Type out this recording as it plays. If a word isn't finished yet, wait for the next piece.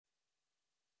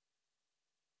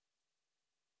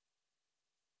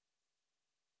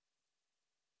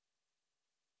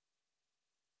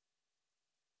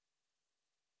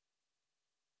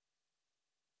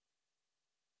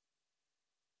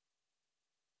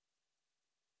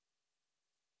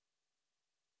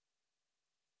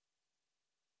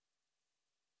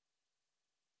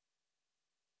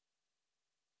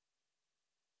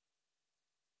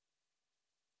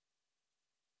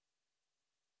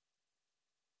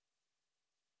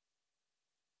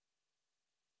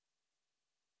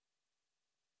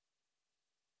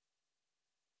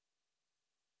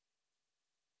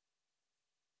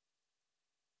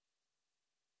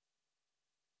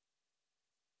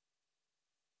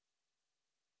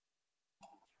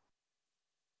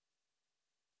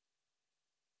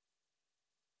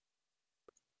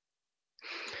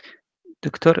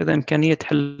دكتور إذا إمكانية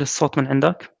تحل الصوت من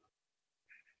عندك.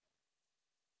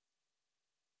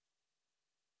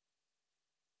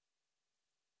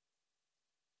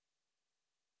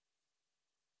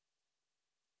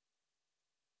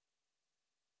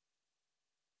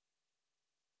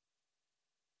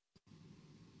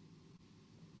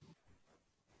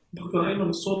 دكتور أيمن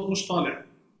الصوت مش طالع.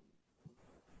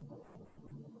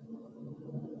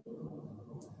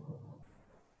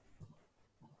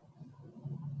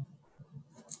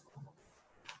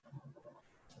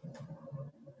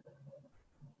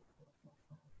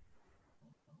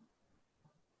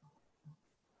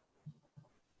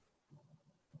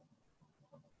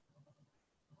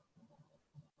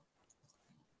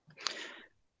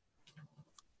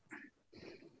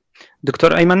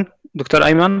 دكتور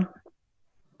أيمن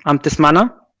عم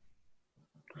تسمعنا؟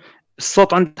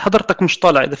 الصوت عند حضرتك مش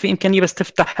طالع. إذا في إمكانية بس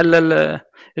تفتح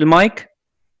المايك.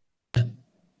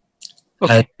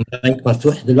 المايك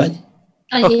مفتوح دلوقتي؟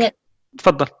 أوكي.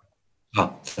 تفضل.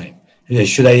 طيب.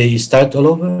 Should I start all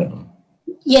over?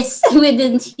 Yes, we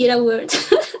didn't hear a word.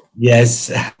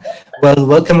 Yes. Well,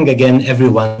 welcome again,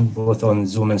 everyone, both on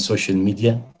Zoom and social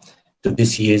media, to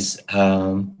this year's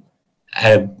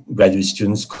Arab Graduate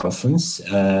Students Conference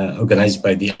organized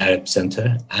by the Arab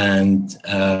Center. And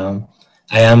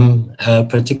I am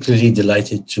particularly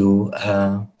delighted to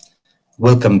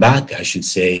welcome back, I should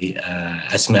say,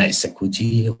 Asmaa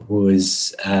Essakouti, who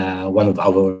is one of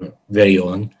our very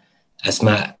own.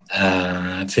 Asmaa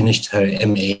finished her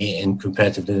MA in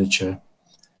Comparative Literature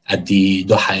at the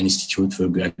Doha Institute for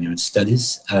Graduate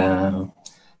Studies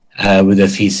with a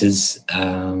thesis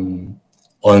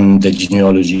on the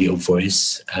genealogy of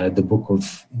voice, the book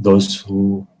of those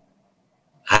who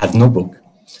have no book.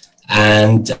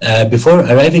 And before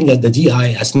arriving at the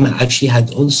DI, Asmaa actually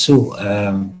had also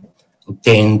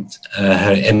obtained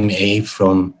her MA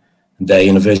from the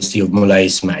University of Moulay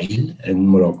Ismail in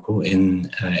Morocco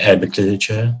in Arabic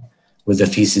literature with a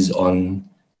thesis on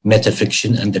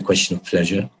metafiction and the question of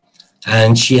pleasure.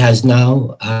 And she has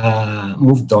now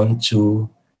moved on to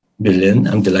Berlin,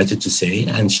 I'm delighted to say,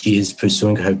 and she is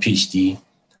pursuing her PhD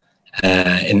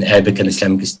in Arabic and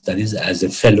Islamic Studies as a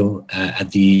fellow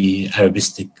at the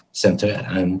Arabistic Center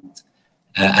and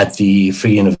at the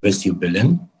Free University of Berlin.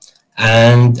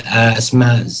 And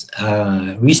Asmaa's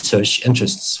research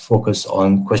interests focus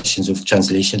on questions of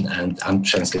translation and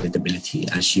untranslatability,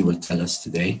 as she will tell us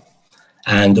today,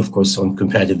 and of course on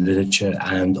comparative literature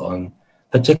and on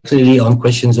particularly on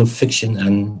questions of fiction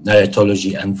and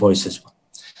narratology and voice as well.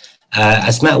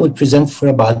 Asmaa will present for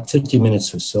about 30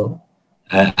 minutes or so,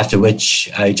 after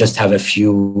which I just have a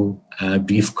few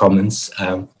brief comments.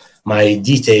 My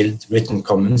detailed written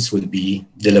comments will be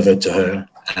delivered to her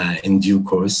in due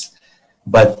course,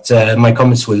 but my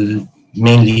comments will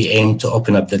mainly aim to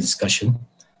open up the discussion,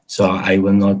 so I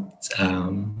will not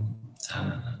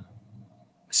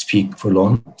speak for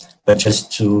long, but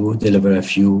just to deliver a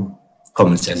few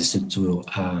comments as I said to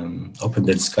open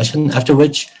the discussion, after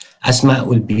which Asmaa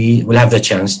will have the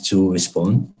chance to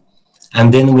respond,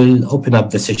 and then we'll open up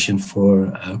the session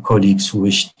for colleagues who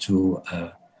wish to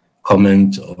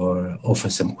comment or offer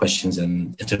some questions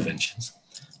and interventions.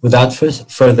 Without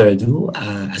further ado,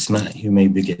 Asmaa, you may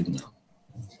begin now.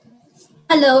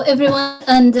 Hello, everyone,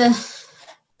 and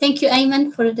thank you,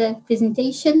 Aymen, for the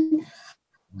presentation.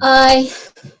 My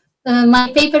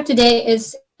paper today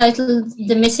is titled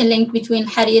 "The Missing Link Between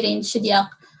Al-Hariri and Shidyaq."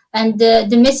 And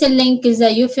the missing link is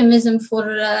a euphemism for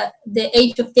the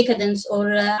age of decadence or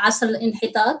Asr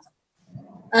al-Inhitat.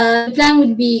 The plan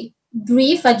would be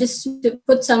brief. I just to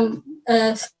put some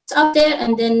up there,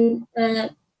 and then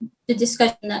the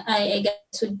discussion I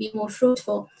guess would be more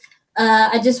fruitful.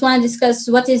 I just want to discuss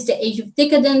what is the age of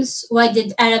decadence, why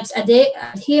did Arabs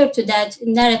adhere to that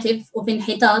narrative of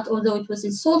Inhitat, although it was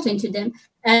insulting to them,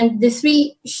 and the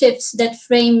three shifts that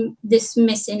frame this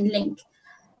missing link.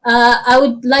 I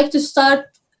would like to start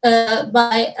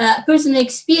by personal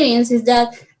experience is that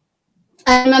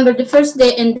I remember the first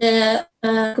day in the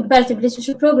comparative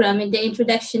literature program in the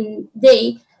introduction day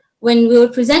when we were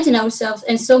presenting ourselves,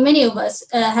 and so many of us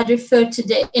had referred to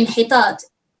the Inhitat.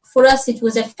 For us, it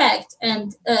was a fact, and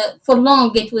for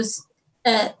long it was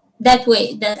that way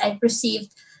that I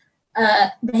perceived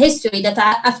the history, that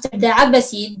after the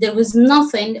Abbasid, there was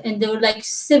nothing, and there were like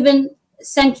 7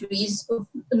 centuries of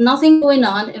nothing going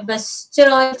on, it was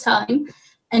sterile time,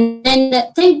 and then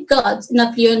thank God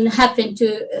Napoleon happened to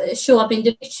show up in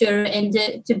the picture and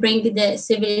to bring the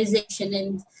civilization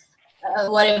and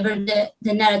whatever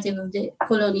the narrative of the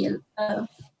colonial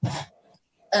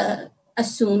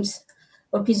assumes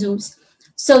or presumes.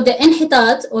 So the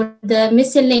انحطاط or the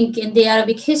missing link in the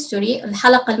Arabic history,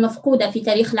 الحلقة المفقودة في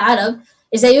تاريخ العرب,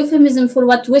 is a euphemism for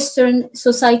what Western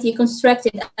society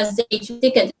constructed as the age of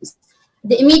decadence.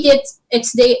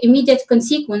 It's the immediate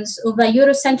consequence of a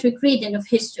Eurocentric reading of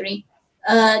history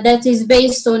that is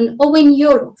based on owing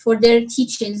Europe for their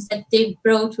teachings that they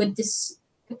brought with this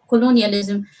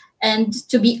colonialism, and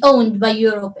to be owned by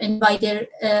Europe and by their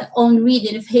own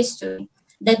reading of history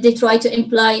that they try to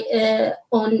imply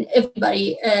on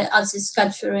everybody else's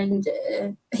culture and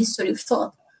history of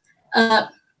thought.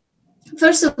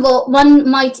 First of all, one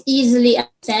might easily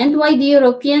understand why the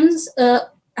Europeans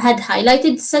had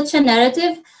highlighted such a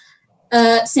narrative,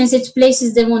 since it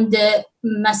places them on the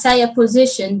Messiah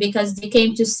position, because they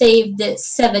came to save the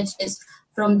savages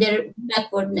from their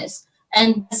backwardness.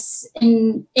 And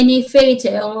in any fairy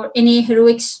tale or any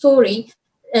heroic story,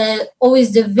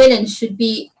 always the villain should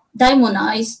be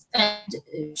demonized and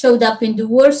showed up in the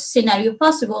worst scenario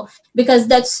possible, because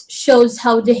that shows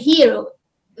how the hero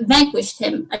vanquished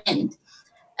him at the end.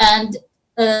 And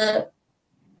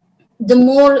the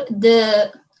more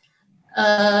the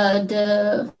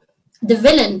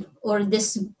villain or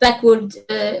this backward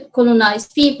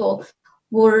colonized people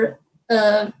were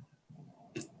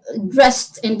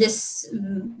dressed in this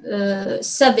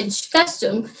savage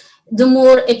costume, the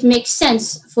more it makes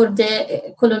sense for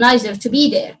the colonizer to be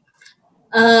there.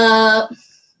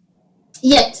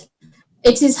 Yet,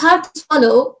 it is hard to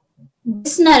follow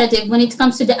this narrative when it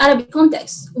comes to the Arabic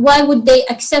context. Why would they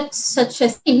accept such a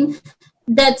thing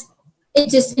that it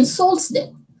just insults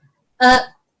them?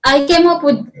 I came up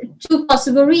with two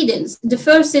possible readings. The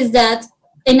first is that,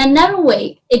 in a narrow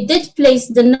way, it did place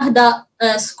the Nahda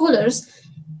scholars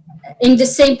in the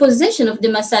same position of the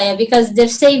Messiah, because they're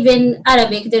saving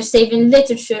Arabic, they're saving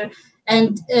literature,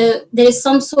 and there is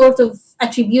some sort of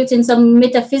attributing some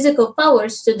metaphysical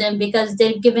powers to them, because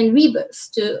they're given rebirth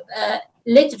to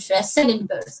literature, a second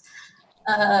birth,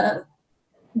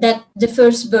 that the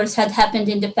first birth had happened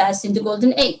in the past, in the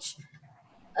Golden Age.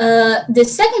 The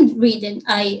second reading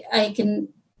I can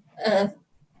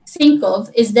think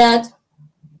of is that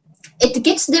it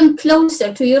gets them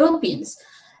closer to Europeans.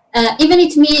 Even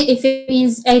if it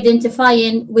means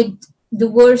identifying with the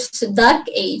worst dark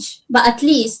age, but at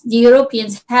least the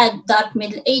Europeans had dark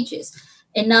Middle Ages,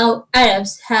 and now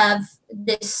Arabs have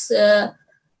this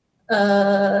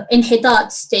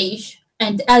انحطاط stage,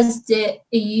 and as the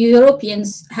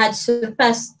Europeans had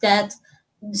surpassed that,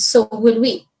 so will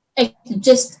we.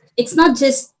 It's not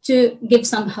just to give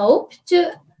some hope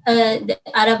to the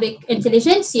Arabic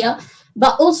intelligentsia,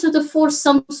 but also to force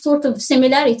some sort of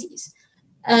similarities.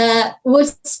 We'll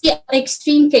see an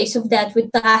extreme case of that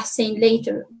with Taha Hussein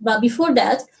later. But before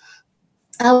that,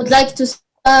 I would like to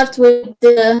start with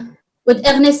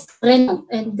Ernest Renan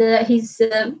and his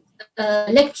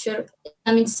lecture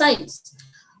in Science,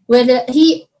 where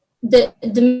the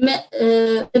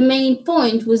main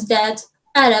point was that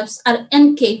Arabs are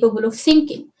incapable of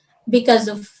thinking because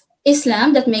of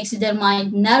Islam that makes their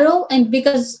mind narrow, and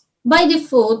because by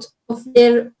default of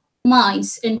their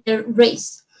minds and their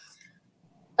race.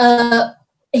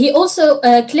 He also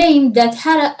claimed that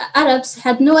Arabs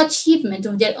had no achievement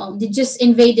of their own. They just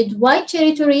invaded white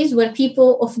territories where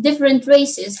people of different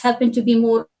races happened to be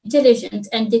more intelligent,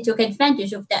 and they took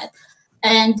advantage of that.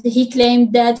 And he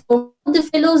claimed that all the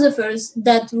philosophers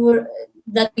that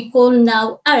we call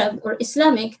now Arab or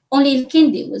Islamic, only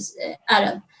Al-Kindi was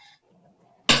Arab.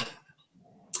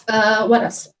 What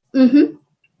else?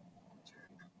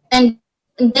 And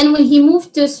then when he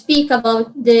moved to speak about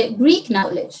the Greek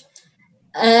knowledge,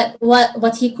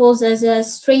 what he calls as a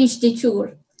strange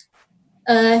detour,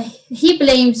 he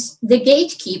blames the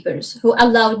gatekeepers who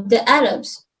allowed the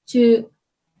Arabs to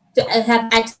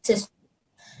have access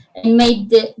and made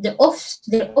their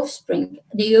offspring,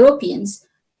 the Europeans,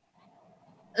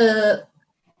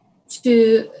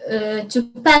 to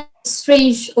pass a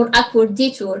strange or awkward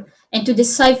detour and to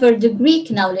decipher the Greek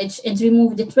knowledge and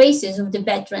remove the traces of the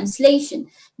bad translation,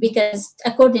 because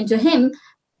according to him,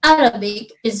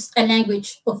 Arabic is a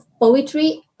language of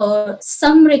poetry or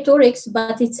some rhetorics,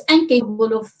 but it's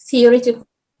incapable of theoretical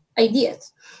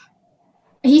ideas.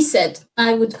 He said,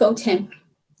 I would quote him,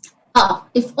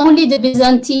 if only the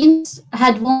Byzantines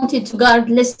had wanted to guard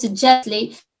less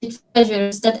justly the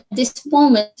treasures that at this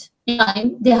moment in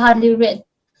time they hardly read.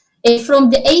 From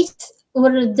the 8th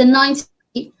or the 9th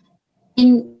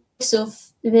in of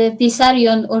the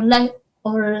Pisarion or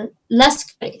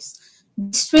Lascaris,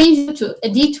 the strange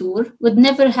detour would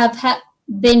never have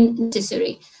been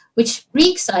necessary, which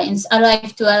Greek science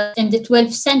arrived to us in the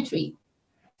 12th century,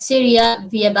 Syria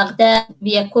via Baghdad,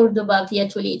 via Cordoba, via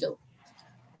Toledo.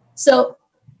 So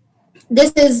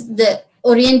this is the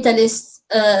Orientalist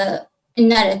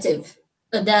narrative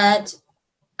that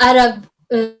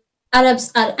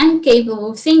Arabs are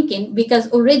incapable of thinking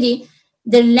because already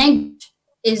their language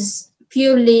is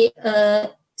purely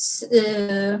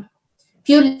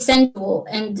sensual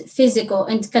and physical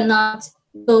and cannot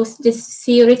both this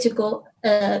theoretical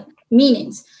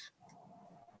meanings.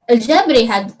 Al-Jabri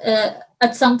had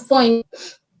at some point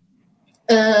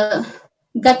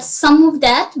got some of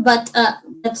that, but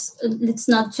let's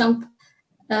not jump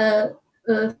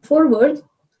forward.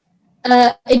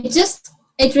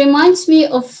 It reminds me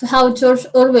of how George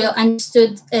Orwell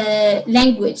understood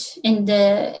language in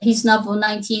his novel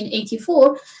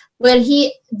 1984, where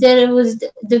there was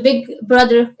the Big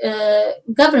Brother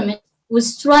government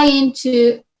was trying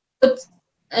to put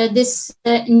this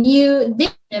new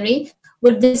dictionary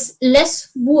with this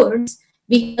less words,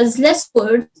 because less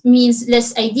words means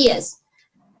less ideas.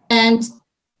 And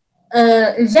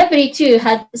Jabri too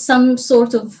had some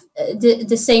sort of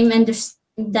the same understanding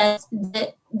that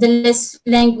the less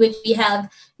language we have,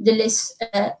 the less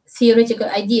theoretical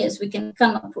ideas we can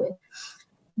come up with.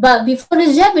 But before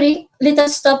Jabri, let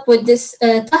us stop with this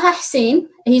Taha Hussein,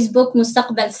 his book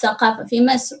مستقبل الثقافة في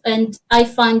مصر, and I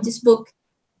find this book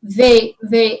very,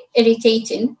 very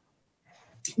irritating.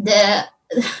 The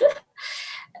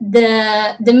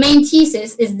main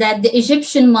thesis is that the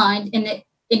Egyptian mind in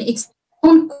its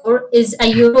own core is a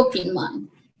European mind.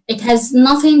 It has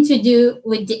nothing to do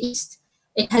with the East.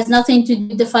 It has nothing to do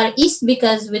with the Far East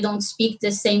because we don't speak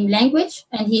the same language.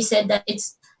 And he said that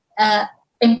it's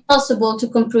impossible to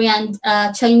comprehend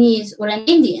Chinese or an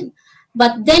Indian.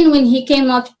 But then when he came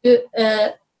up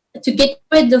to get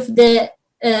rid of the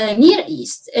Near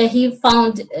East, he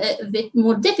found a bit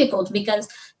more difficult because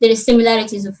there is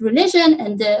similarities of religion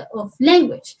and of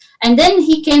language. And then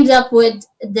he came up with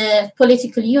the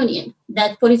political union,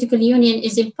 that political union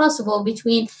is impossible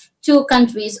between two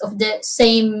countries of the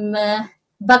same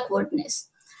backwardness.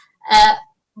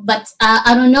 But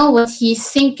I don't know what he's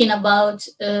thinking about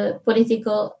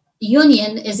political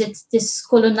union. Is it this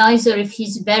colonizer? If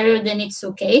he's better, then it's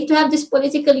okay to have this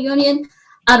political union.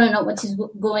 I don't know what is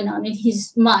going on in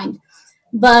his mind.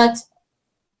 But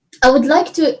I would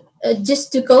like to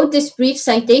just to quote this brief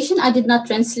citation. I did not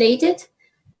translate it.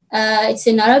 It's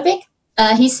in Arabic.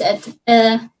 He said,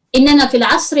 إننا في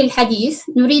العصر الحديث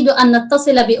نريد أن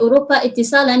نتصل بأوروبا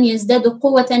اتصالا يزداد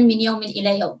قوة من يوم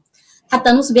إلى يوم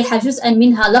حتى نصبح جزءا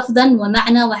منها لفظا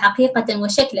ومعنى وحقيقة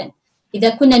وشكلا. إذا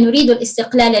كنا نريد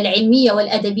الاستقلال العلمي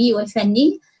والأدبي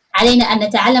والفني علينا أن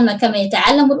نتعلم كما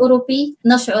يتعلم الأوروبي،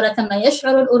 نشعر كما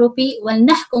يشعر الأوروبي،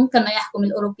 ونحكم كما يحكم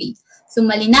الأوروبي،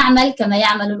 ثم لنعمل كما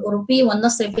يعمل الأوروبي،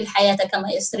 ونصرف الحياة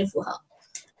كما يصرفها.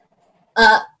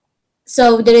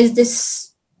 So there is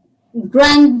this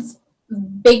grand,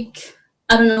 big,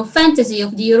 I don't know, fantasy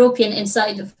of the European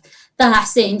inside of Taha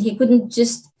Hussein. He couldn't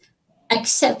just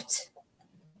accept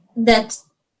that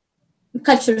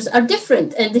cultures are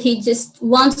different, and he just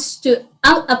wants to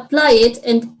apply it,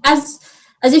 and as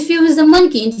if he was a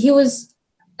monkey, and he was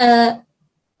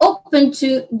open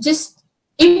to just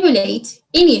emulate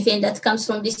anything that comes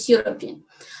from this European.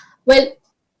 Well,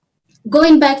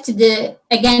 going back to the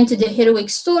heroic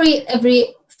story,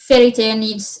 every fairy tale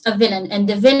needs a villain, and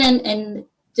the villain,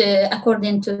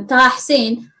 according to Taha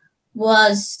Hussein,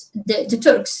 was the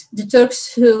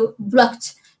Turks who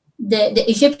blocked the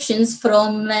Egyptians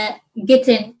from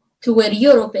getting to where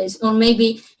Europe is, or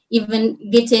maybe even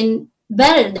getting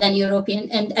better than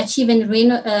European and achieving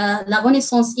la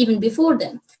Renaissance even before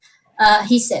them.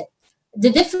 He said, the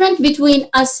difference between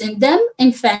us and them,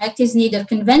 in fact, is neither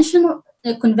conventional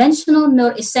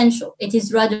nor essential. It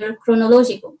is rather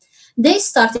chronological. They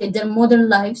started their modern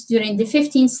lives during the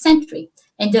 15th century,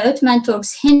 and the Ottoman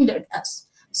Turks hindered us.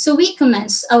 So we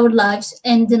commenced our lives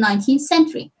in the 19th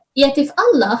century. Yet if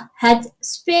Allah had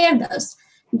spared us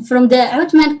from the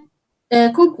Ottoman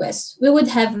conquest, we would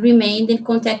have remained in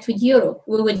contact with Europe.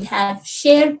 We would have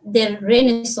shared their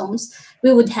Renaissance.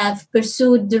 We would have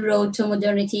pursued the road to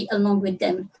modernity along with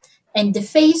them. And the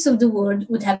face of the world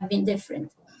would have been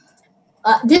different.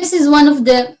 This is one of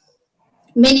the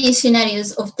many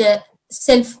scenarios of the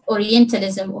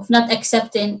self-orientalism, of not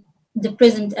accepting the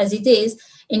present as it is,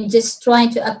 and just trying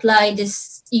to apply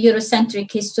this Eurocentric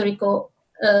historical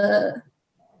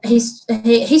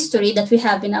history that we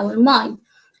have in our mind.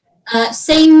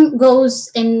 Same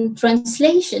goes in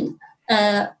translation.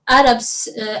 Arabs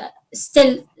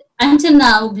still, until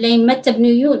now, blame Matta ibn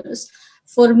Yunus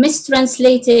for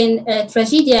mistranslating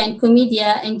tragedia and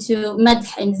commedia into madh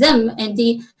and them, and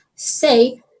they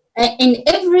say in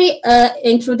every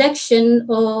introduction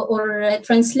or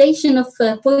translation of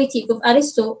Poetic of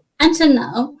Aristotle until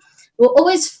now, we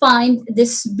always find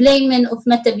this blaming of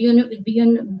Mata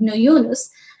ibn Yunus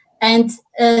and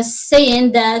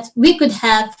saying that we could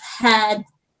have had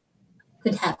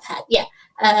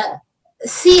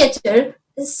theater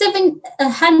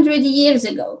 700 years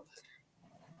ago.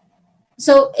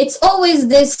 So it's always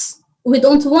this, we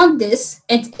don't want this,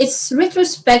 and it's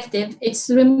retrospective, it's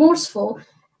remorseful,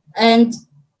 and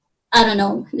I don't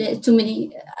know, too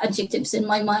many adjectives in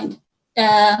my mind.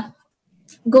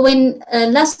 Going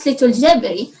lastly to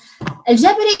Al-Jabari.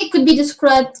 Al-Jabari could be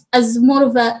described as more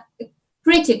of a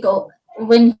critical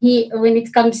when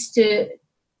it comes to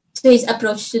his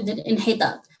approach to the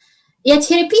inhitat. Yet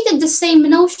he repeated the same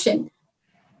notion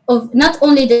of not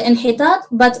only the inhitat,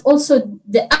 but also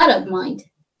the Arab mind.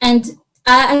 And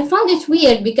I found it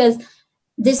weird because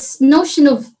this notion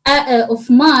of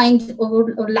mind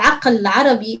or al-aql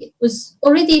al-Arabi was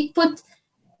already put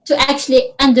to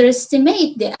actually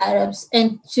underestimate the Arabs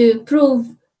and to prove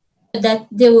that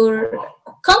they were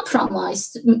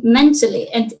compromised mentally,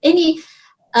 and any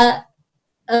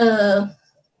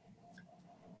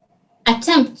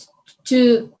attempt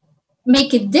to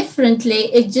make it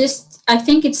differently, I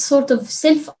think it's sort of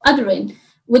self-uttering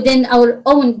within our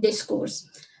own discourse.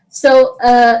 So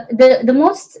the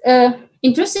most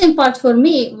interesting part for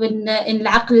me in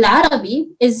Al-Aql Al-Arabi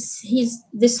is his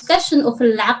discussion of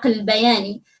Al-Aql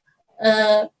Al-Bayani.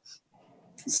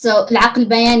 So Al-Aql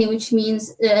Al-Bayani, which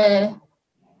means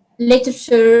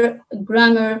literature,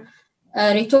 grammar,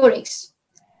 rhetorics.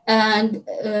 And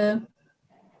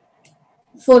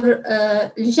for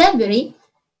Al-Jabari,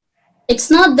 it's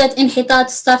not that inhitat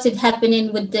started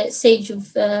happening with the Sage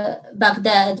of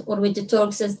Baghdad or with the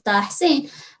Turks as Taha Hussein,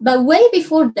 but way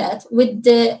before that, with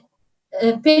the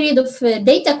period of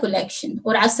data collection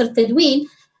or Asr Tadween,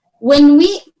 when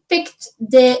we picked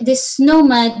this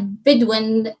nomad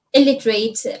Bedouin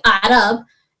illiterate Arab,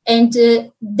 and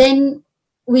then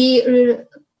we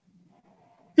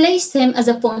placed him as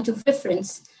a point of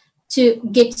reference to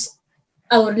get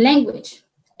our language.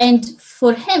 And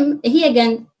for him, he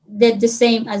again did the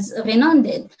same as Renan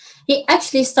did. He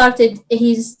actually started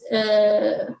his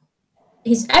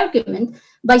argument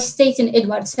by stating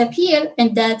Edward Sapir,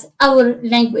 and that our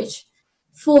language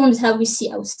forms how we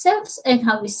see ourselves and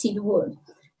how we see the world.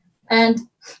 And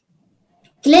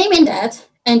claiming that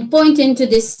and pointing to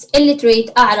this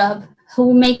illiterate Arab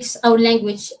who makes our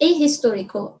language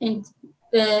ahistorical and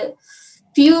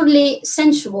purely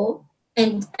sensual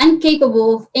and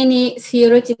incapable of any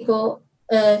theoretical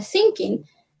thinking,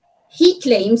 he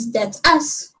claims that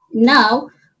us now,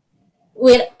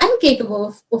 we're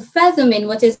incapable of fathoming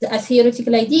what is a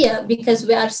theoretical idea because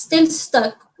we are still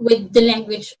stuck with the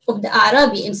language of the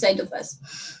Arabi inside of us.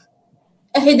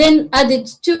 He then added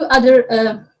two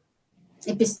other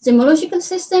epistemological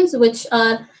systems, which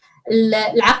are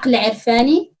Al-Aql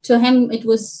Irfani. To him, it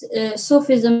was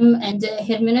Sufism and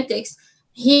hermeneutics.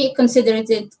 He considered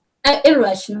it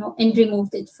irrational and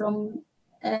removed it from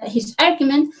his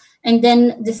argument. And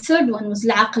then the third one was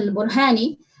Al-Aql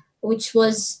Burhani, which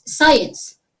was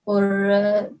science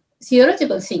or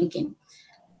theoretical thinking.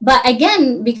 But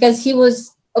again, because he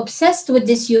was obsessed with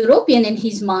this European in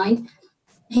his mind,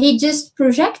 he just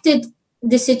projected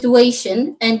the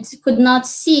situation and could not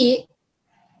see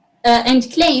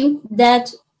and claimed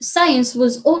that science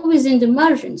was always in the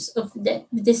margins of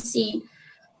this scene.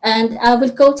 And I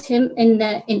will quote him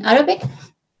in Arabic.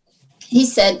 He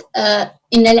said,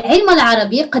 إن العلم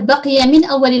العربي قد بقي من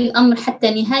أول الأمر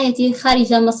حتى نهايته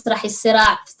خارج مسرح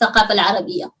الصراع في الثقافة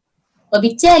العربية،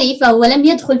 وبالتالي فهو لم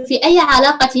يدخل في أي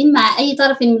علاقة مع أي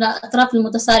طرف من الأطراف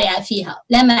المتصارعة فيها،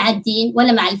 لا مع الدين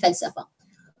ولا مع الفلسفة،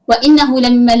 وإنه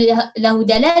لما له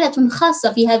دلالة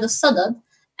خاصة في هذا الصدد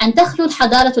أن تخلو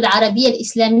الحضارة العربية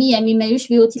الإسلامية مما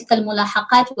يشبه تلك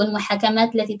الملاحقات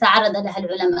والمحاكمات التي تعرض لها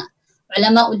العلماء،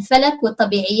 علماء الفلك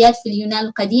والطبيعيات في اليونان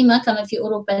القديمة كما في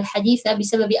أوروبا الحديثة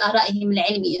بسبب آرائهم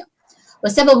العلمية.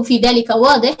 والسبب في ذلك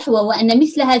واضح، وهو أن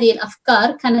مثل هذه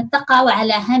الأفكار كانت تقع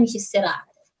على هامش الصراع،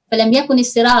 فلم يكن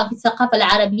الصراع في الثقافة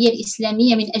العربية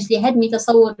الإسلامية من أجل هدم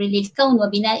تصور للكون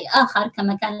وبناء آخر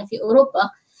كما كان في أوروبا،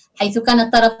 حيث كان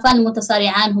الطرفان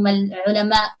المتصارعان هما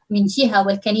العلماء من جهة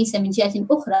والكنيسة من جهة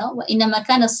أخرى، وإنما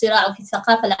كان الصراع في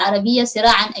الثقافة العربية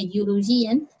صراعا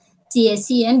أيديولوجيا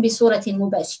سياسيا بصورة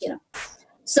مباشرة.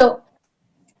 So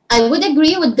I would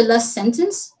agree with the last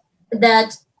sentence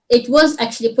that it was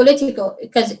actually political,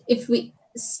 because if we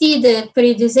see the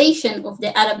periodization of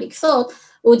the Arabic thought,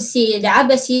 we would see the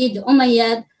Abbasi, the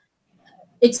Umayyad,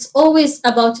 it's always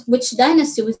about which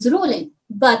dynasty was ruling.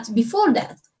 But before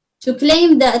that, to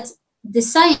claim that the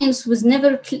science was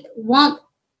never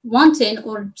wanting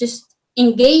or just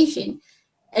engaging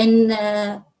in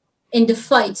the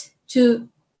fight to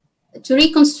to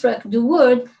reconstruct the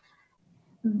word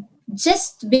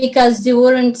just because they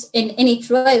weren't in any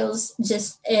trials,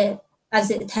 just as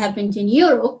it happened in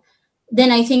Europe,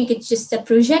 then I think it's just a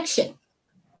projection.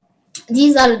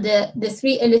 These are the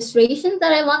three illustrations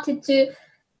that I wanted to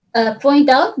point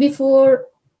out before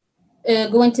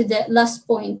going to the last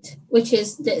point, which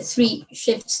is the three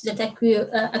shifts that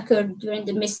occurred during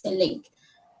the missing link.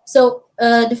 So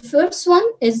the first one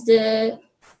is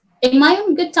am I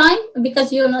on good time?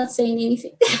 Because you're not saying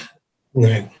anything.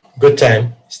 No, good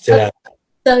time. Still out.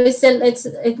 So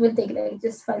it will take like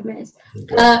just 5 minutes.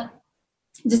 Okay.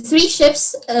 The three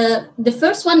shifts, the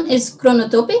first one is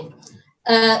chronotopic,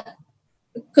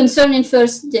 concerning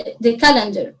first the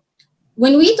calendar.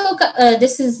 When we talk,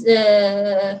 this is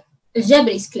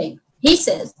Jabri's claim. He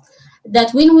says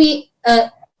that when we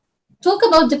talk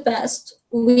about the past,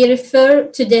 we refer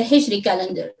to the Hijri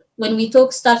calendar. When we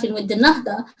talk starting with the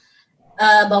Nahda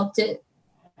about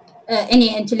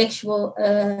any intellectual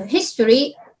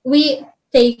history, we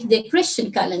take the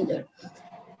Christian calendar,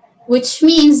 which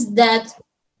means that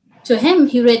to him,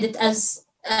 he read it as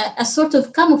a sort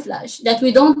of camouflage, that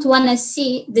we don't want to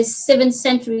see the 7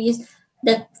 centuries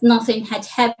that nothing had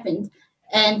happened,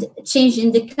 and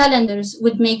changing the calendars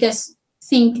would make us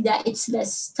think that it's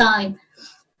less time.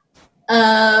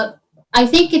 I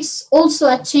think it's also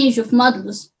a change of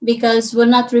models, because we're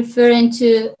not referring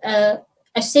to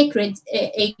a sacred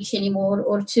age anymore,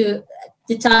 or to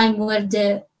the time where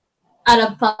the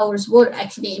Arab powers were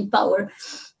actually in power.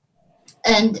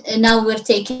 And now we're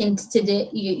taken to the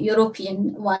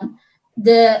European one.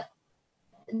 The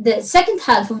second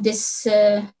half of this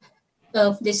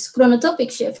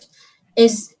chronotopic shift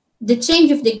is the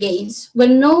change of the gaze. We're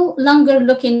no longer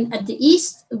looking at the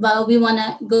east, but we want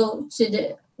to go to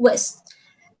the west.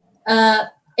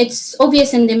 It's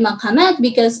obvious in the maqamat,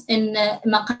 because in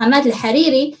maqamat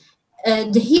al-Hariri,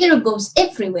 the hero goes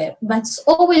everywhere, but it's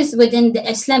always within the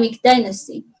Islamic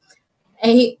dynasty.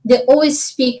 They always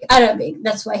speak Arabic,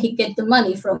 that's why he gets the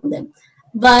money from them.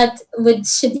 But with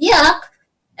Shidyaq,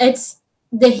 it's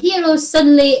the hero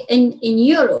suddenly in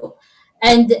Europe,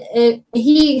 and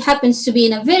he happens to be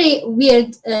in a very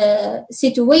weird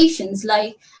situations,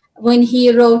 like when he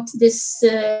wrote this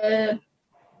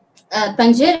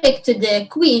panegyric to the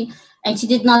queen, and she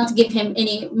did not give him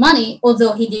any money,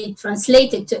 although he did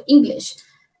translate it to English.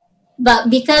 But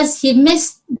because he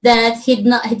missed that, he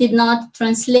did not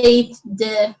translate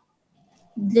the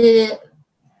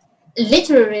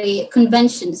literary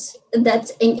conventions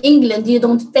that in England you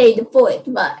don't pay the poet.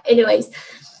 But anyways,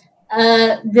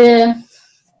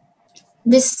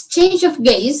 this change of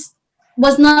gaze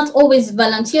was not always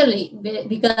voluntarily,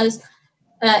 because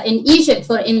in Egypt,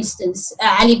 for instance,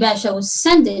 Ali Pasha was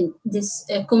sending this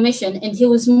commission, and he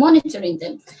was monitoring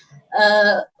them.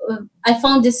 I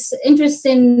found this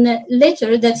interesting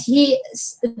letter that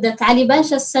Ali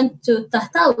Pasha sent to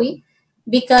Tahtawi,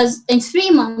 because in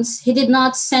 3 months he did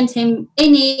not send him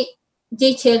any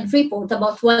detailed report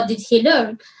about what did he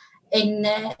learn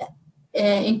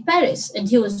in Paris, and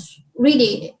he was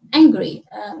really angry.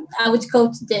 I would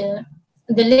quote the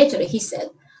letter. He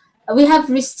said, "We have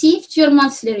received your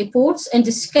monthly reports, and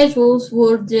the schedules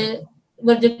where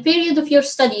the period of your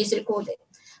study is recorded.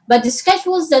 But the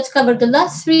schedules that cover the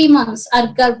last 3 months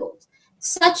are garbled,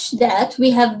 such that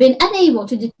we have been unable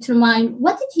to determine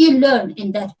what did you learn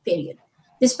in that period.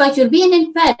 Despite your being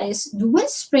in Paris, the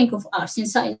wellspring of arts and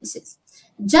sciences,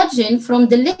 judging from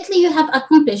the little you have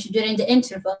accomplished during the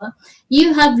interval,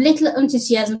 you have little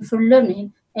enthusiasm for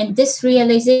learning, and this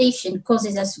realization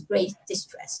causes us great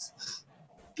distress."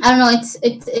 I don't know,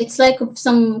 it's like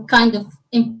some kind of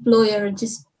employer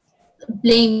just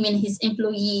blaming his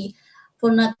employee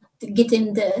for not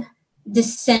getting the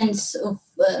sense of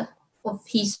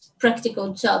his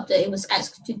practical job that he was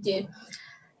asked to do.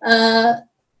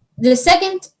 The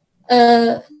second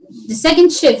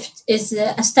shift is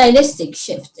a stylistic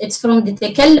shift. It's from the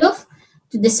takalluf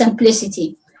to the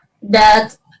simplicity. That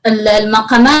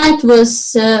al-maqamat was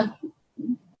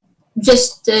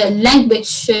just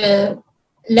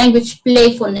language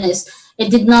playfulness. It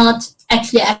did not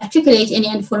actually articulate any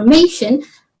information,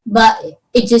 but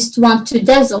it just wanted to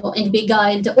dazzle and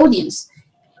beguile the audience.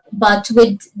 But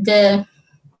with the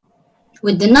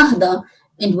Nahda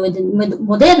and with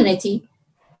modernity,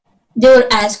 they were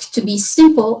asked to be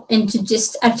simple and to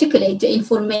just articulate the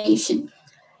information.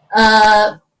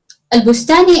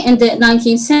 Al-Bustani in the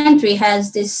 19th century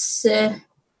has this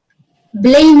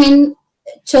blaming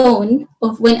tone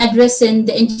of when addressing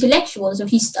the intellectuals of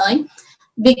his time,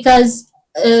 because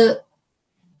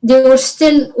they were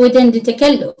still within the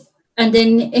takalluf. And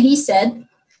then he said,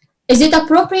 "Is it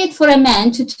appropriate for a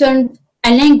man to turn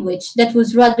a language that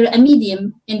was rather a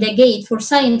medium and a gate for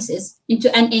sciences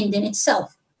into an end in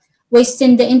itself,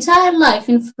 wasting the entire life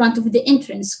in front of the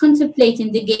entrance,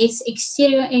 contemplating the gate's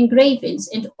exterior engravings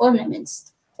and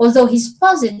ornaments, although he's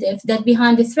positive that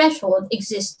behind the threshold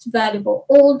exist valuable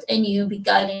old and new,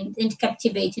 beguiling and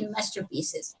captivating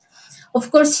masterpieces. Of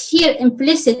course, here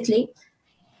implicitly,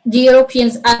 the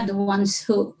Europeans are the ones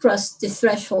who crossed the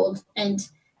threshold and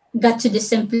got to the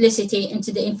simplicity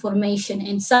into the information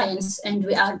and science, and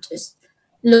we are just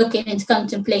looking and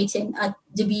contemplating at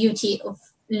the beauty of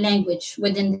language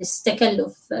within this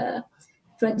takalluf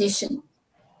tradition.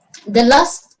 The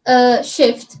last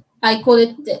shift, I call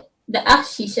it the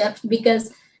Ahshi shift,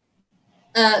 because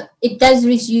it does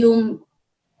resume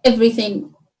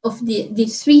everything of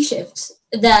these three shifts,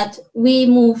 that we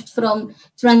moved from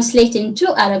translating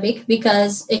to Arabic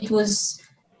because it was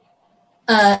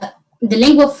the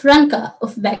lingua franca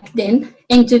of back then,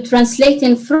 into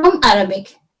translating from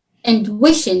Arabic and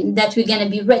wishing that we're going to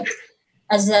be read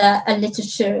as a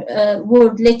literature,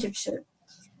 world literature.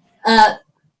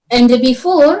 And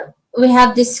before, we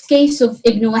have this case of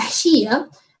Ibn Wahshiyya,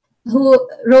 who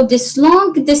wrote this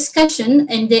long discussion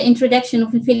in the introduction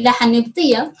of Al-Filaha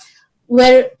Nibtiyya,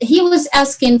 where he was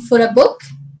asking for a book,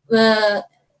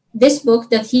 this book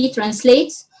that he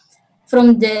translates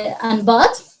from the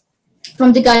Anbat,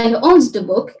 from the guy who owns the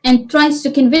book, and tries to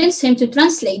convince him to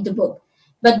translate the book.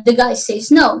 But the guy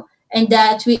says no, and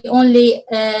that we only,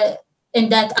 and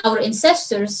that our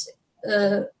ancestors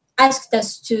asked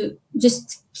us to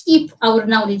just keep our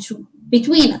knowledge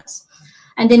between us.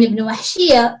 And then Ibn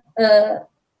Wahshiyya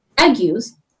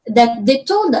argues that they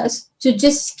told us to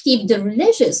just keep the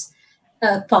religious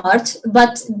part,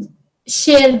 but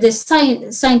share the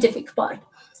scientific part.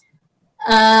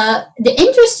 The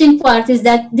interesting part is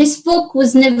that this book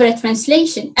was never a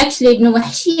translation. Actually, Ibn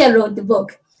Wahshiyya wrote the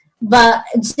book, but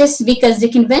just because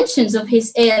the conventions of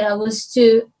his era was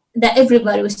that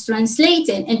everybody was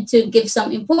translating and to give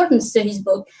some importance to his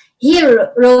book, he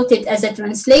wrote it as a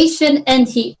translation, and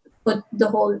he put the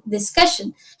whole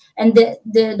discussion. And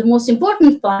the most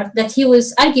important part that he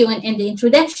was arguing in the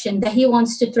introduction, that he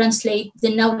wants to translate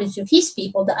the knowledge of his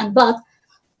people, the Anbat,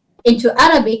 into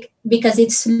Arabic because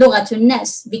it's lughatun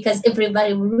nas, because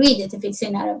everybody will read it if it's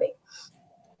in Arabic.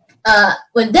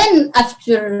 Well, then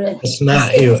after...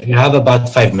 Asmaa, you have about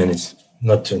 5 minutes,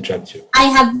 not to interrupt you. I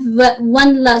have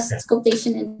one last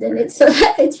quotation and then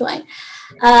it's fine.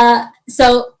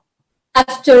 So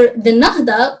after the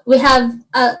Nahda, we have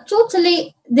a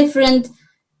totally different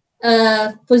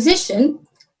position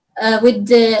with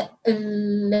the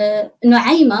Mikhail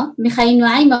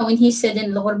Nuaima, when he said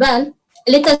in Al-Ghurbal,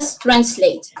 let us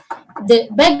translate. The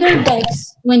beggar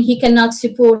begs when he cannot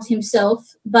support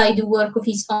himself by the work of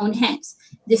his own hands.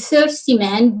 The thirsty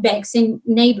man begs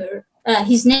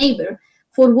his neighbor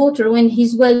for water when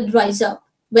his well dries up.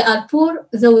 We are poor,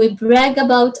 though we brag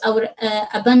about our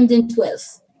abundant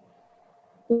wealth.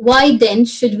 Why then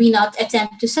should we not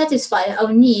attempt to satisfy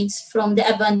our needs from the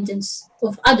abundance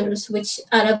of others which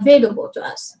are available to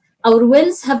us? Our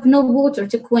wells have no water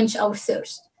to quench our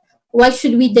thirst. Why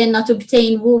should we then not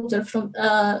obtain water from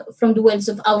the wells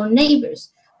of our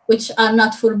neighbors, which are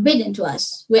not forbidden to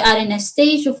us? We are in a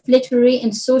stage of literary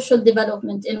and social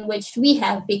development in which we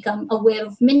have become aware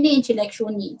of many intellectual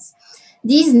needs.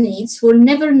 These needs were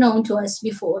never known to us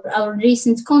before our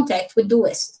recent contact with the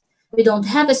West. We don't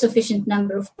have a sufficient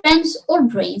number of pens or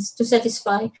brains to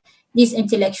satisfy these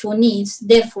intellectual needs.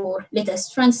 Therefore, let us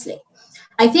translate.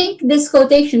 I think this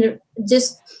quotation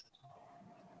just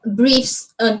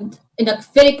briefs in a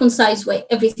very concise way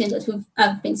everything that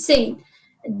I've been saying,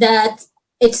 that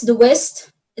it's the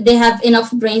West, they have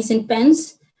enough brains and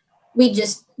pens, we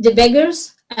just the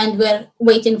beggars, and we're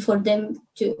waiting for them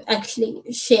to actually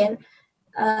share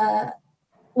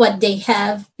what they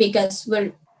have, because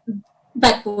we're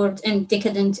backward and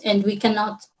decadent and we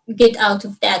cannot get out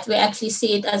of that. We actually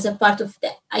see it as a part of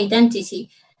the identity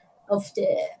of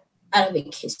the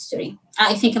Arabic history.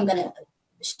 I think I'm gonna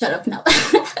shut up now.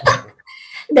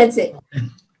 That's it.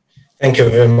 Thank you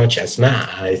very much,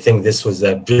 Asmaa. I think this was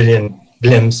a brilliant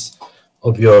glimpse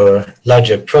of your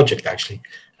larger project, actually.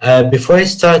 Before I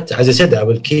start, as I said, I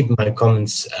will keep my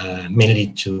comments mainly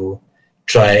to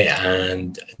try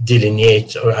and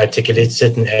delineate or articulate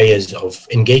certain areas of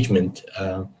engagement,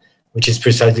 which is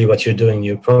precisely what you're doing in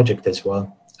your project as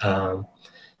well.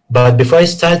 But before I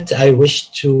start, I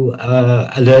wish to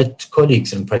alert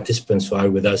colleagues and participants who are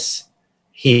with us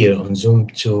here on Zoom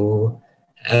to,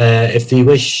 if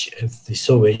they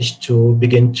so wish, to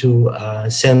begin to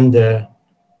send their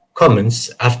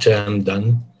comments after I'm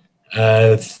done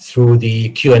through the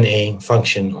Q&A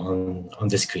function on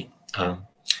the screen.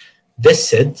 this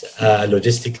said,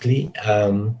 logistically,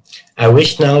 I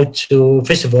wish now to,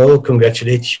 first of all,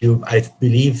 congratulate you. I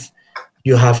believe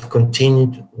you have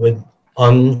continued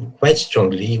on quite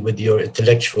strongly with your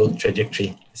intellectual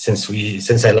trajectory since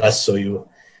I last saw you,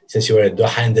 since you were at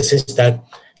Doha, in the sense that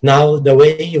now the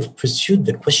way you've pursued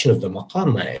the question of the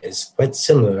maqama is quite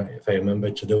similar, if I remember,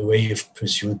 to the way you've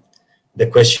pursued the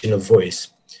question of voice,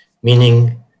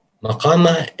 meaning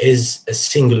maqama is a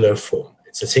singular form,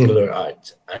 it's a singular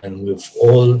art, and we've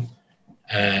all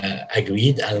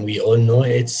agreed, and we all know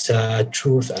it's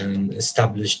truth and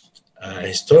established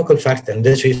historical fact and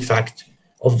literary fact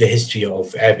of the history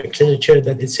of Arabic literature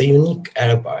that it's a unique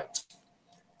Arab art,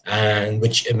 and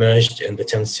which emerged in the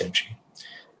 10th century.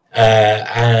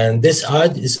 And this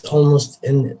art is almost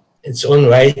in its own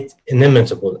right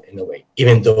inimitable in a way,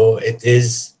 even though it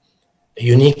is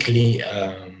uniquely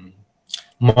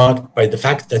marked by the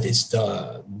fact that it's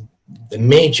the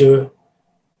major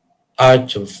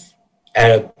art of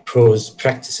Arab prose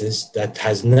practices that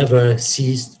has never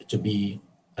ceased to be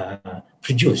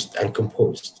produced and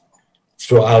composed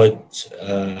throughout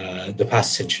the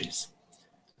past centuries.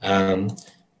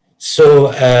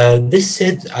 This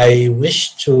said, I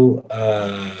wish to,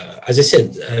 as I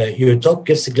said, your talk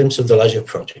gives a glimpse of the larger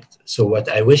project. So what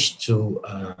I wish to,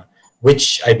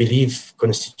 which I believe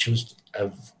constitutes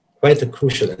quite a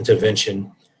crucial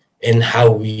intervention in how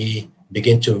we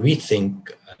begin to rethink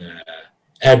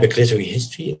Arabic literary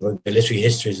history, or the literary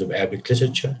histories of Arabic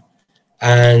literature,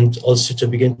 and also to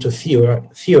begin to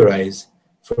theorize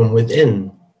from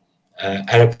within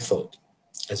Arab thought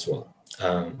as well.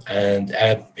 And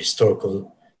Arab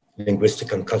historical,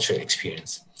 linguistic, and cultural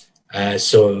experience.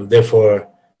 So therefore,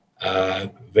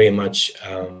 very much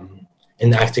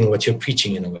enacting what you're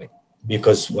preaching in a way,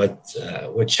 because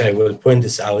which I will point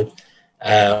this out,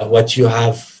 what you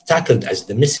have tackled as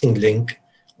the missing link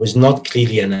was not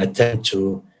clearly an attempt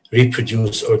to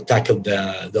reproduce or tackle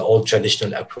the old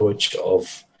traditional approach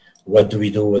of what do we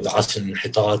do with Asr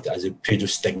al-Inhitat as a period of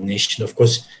stagnation. Of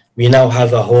course, we now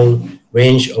have a whole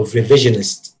range of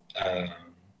revisionist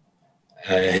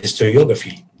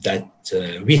historiography that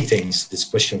rethinks this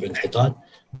question of Inhitat,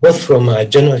 both from a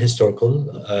general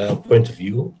historical point of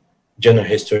view, general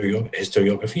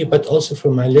historiography, but also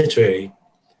from a literary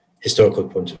historical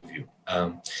point of view.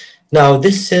 Now,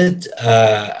 this said,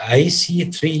 I see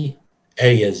three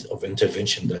areas of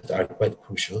intervention that are quite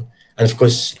crucial. And of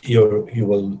course, you're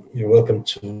welcome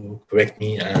to correct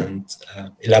me and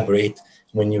elaborate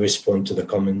when you respond to the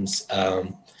comments.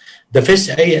 The first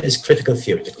area is critical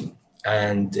theoretical,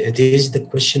 and it is the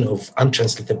question of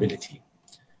untranslatability,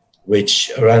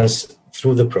 which runs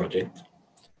through the project,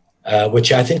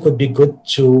 which I think would be good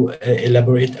to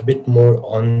elaborate a bit more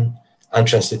on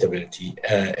untranslatability.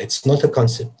 It's not a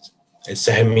concept, it's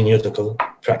a hermeneutical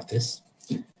practice,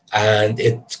 and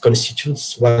it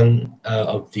constitutes one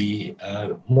of the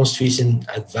most recent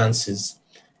advances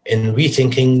in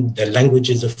rethinking the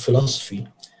languages of philosophy,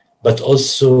 but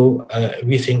also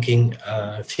rethinking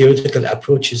theoretical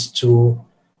approaches to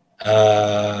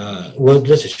world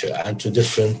literature and to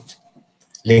different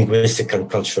linguistic and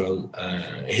cultural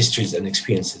histories and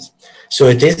experiences. So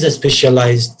it is a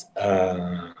specialized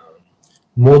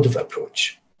mode of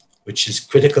approach, which is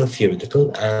critical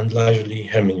theoretical and largely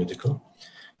hermeneutical.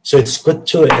 So it's good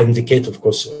to indicate, of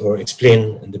course, or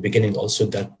explain in the beginning also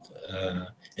that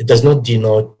it does not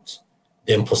denote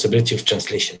the impossibility of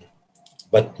translation,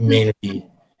 but mainly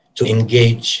to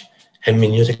engage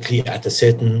hermeneutically at a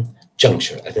certain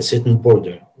juncture, at a certain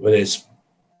border, whether it's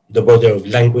the border of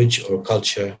language or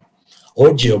culture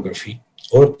or geography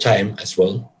or time as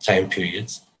well, time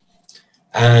periods.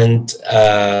 And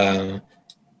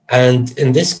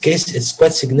in this case, it's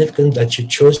quite significant that you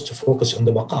chose to focus on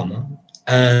the maqama.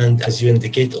 And as you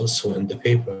indicate also in the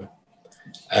paper,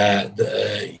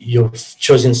 you've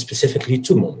chosen specifically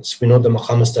two moments. We know the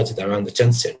maqama started around the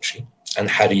 10th century and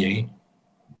Hariri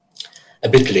a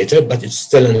bit later, but it's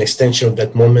still an extension of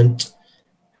that moment,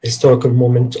 historical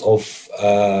moment of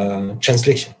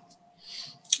translation.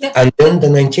 Yeah. And then the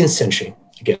 19th century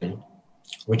again,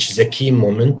 which is a key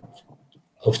moment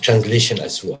of translation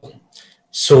as well.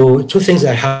 So two things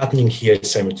are happening here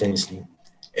simultaneously.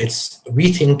 It's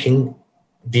rethinking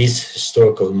these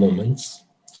historical moments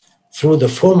through the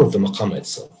form of the maqama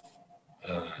itself,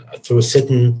 through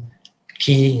certain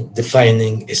key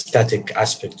defining aesthetic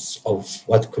aspects of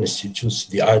what constitutes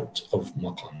the art of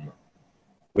maqama,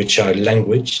 which are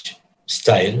language,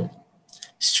 style,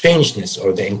 strangeness,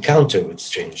 or the encounter with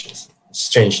strangeness.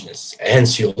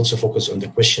 Hence, you also focus on the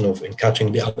question of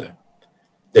encountering the other.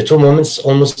 The two moments,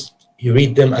 almost you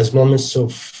read them as moments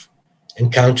of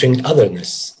encountering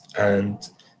otherness and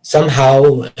somehow,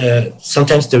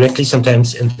 sometimes directly, sometimes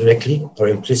indirectly or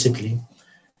implicitly,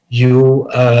 you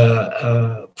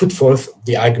put forth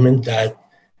the argument that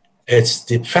it's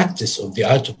the practice of the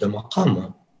art of the maqama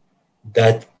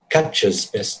that captures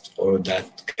best, or that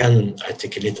can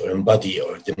articulate or embody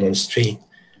or demonstrate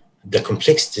the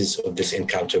complexities of this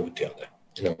encounter with the other,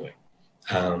 in a way.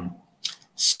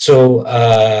 So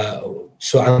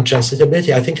on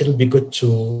translatability, I think it'll be good to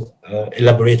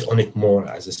elaborate on it more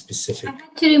as a specific. I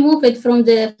had to remove it from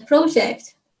the project.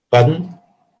 Pardon?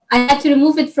 I had to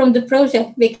remove it from the project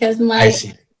because my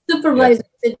supervisor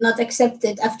did not accept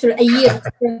it after a year of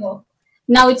struggle.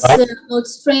 Now it's about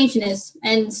strangeness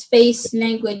and space,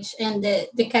 language, and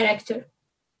the character.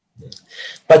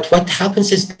 But what happens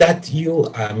is that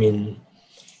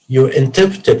your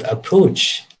interpretive approach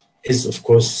is, of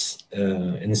course,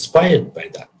 inspired by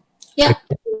that. Yeah.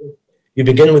 You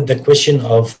begin with the question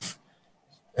of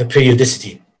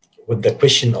periodicity, with the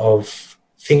question of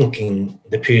thinking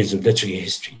the periods of literary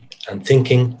history and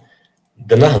thinking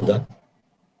the Nahda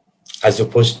as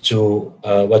opposed to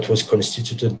what was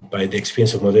constituted by the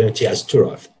experience of modernity as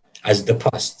Turath, as the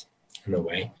past, in a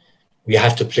way. We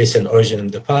have to place an origin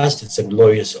in the past. It's a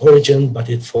glorious origin, but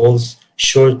it falls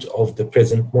short of the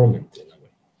present moment, in a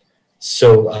way. So,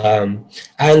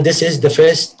 and this is the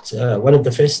first, one of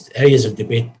the first areas of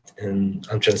debate on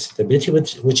translatability,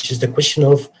 which is the question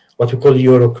of what we call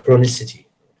Eurochronicity.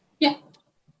 Yeah.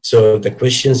 So the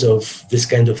questions of this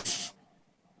kind of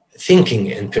thinking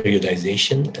in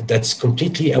periodization that's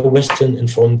completely a Western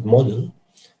informed model,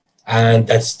 and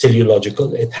that's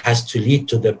teleological. It has to lead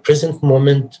to the present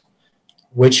moment,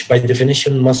 which by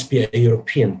definition must be a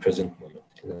European present moment.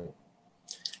 You know?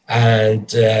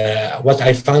 And what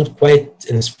I found quite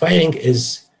inspiring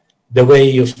is the way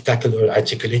you've tackled or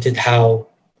articulated how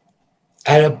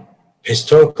Arab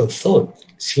historical thought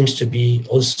seems to be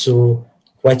also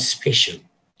quite spatial.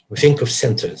 We think of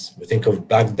centers, we think of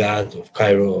Baghdad, of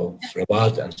Cairo, of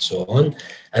Rabat, and so on.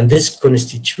 And this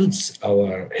constitutes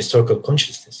our historical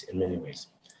consciousness in many ways.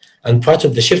 And part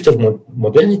of the shift of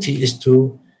modernity is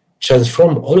to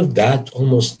transform all of that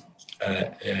almost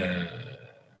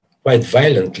quite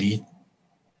violently,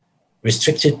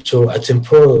 restricted to a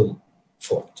temporal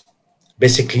thought.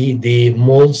 Basically, the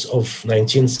molds of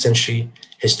 19th century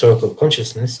historical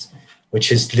consciousness, which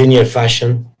is linear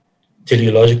fashion,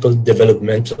 teleological,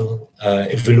 developmental,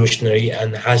 evolutionary,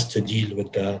 and has to deal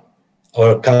with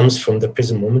or comes from the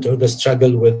present moment or the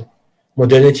struggle with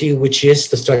modernity, which is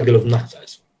the struggle of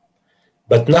Nahda.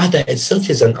 But Nahda itself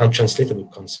is an untranslatable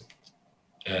concept,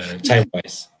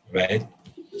 time-wise, right?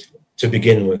 To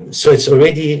begin with. So it's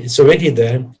already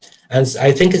there. And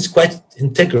I think it's quite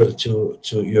integral to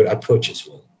your approach as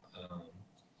well.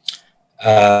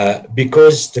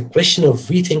 Because the question of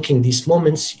rethinking these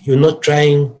moments, you're not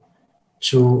trying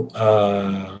to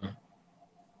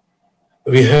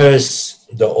rehearse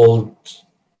the old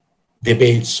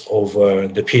debates over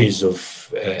the periods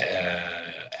of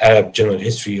Arab general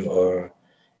history or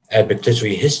Arabic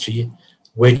literary history,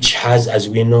 which has, as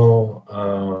we know,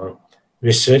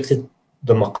 restricted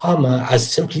the maqama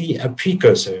as simply a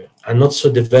precursor and not so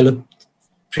developed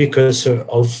precursor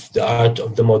of the art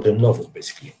of the modern novel,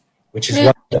 basically, which is one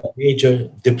of the major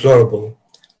deplorable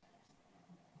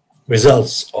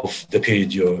results of the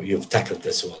period you've tackled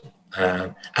as well.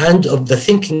 And of the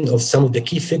thinking of some of the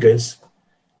key figures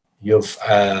you've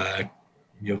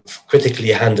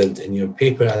critically handled in your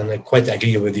paper, and I quite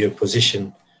agree with your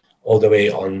position all the way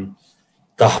on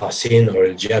Taha Hussein or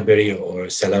Al-Jabari or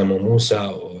Salama Musa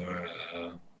or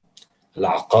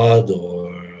Al-Aqad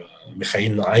or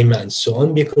Mikhail Nuaima and so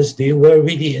on, because they were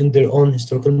really in their own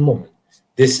historical moment.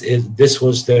 This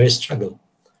was their struggle.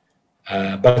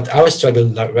 But our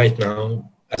struggle right now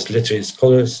as literary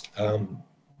scholars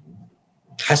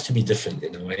has to be different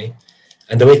in a way.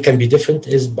 And the way it can be different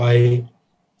is by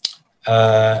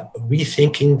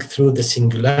rethinking through the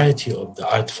singularity of the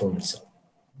art form itself,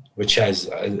 which is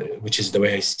the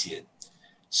way I see it.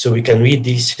 So we can read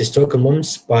these historical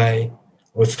moments by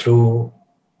or through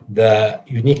the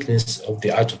uniqueness of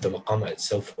the art of the maqama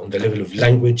itself on the level of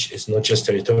language. It's not just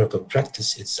a rhetorical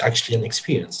practice, it's actually an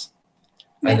experience.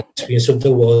 An experience of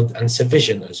the world, and it's a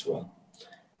vision as well.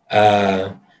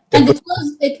 And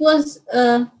it was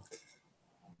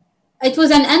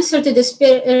an answer to the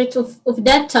spirit of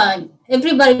that time.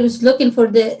 Everybody was looking for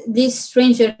these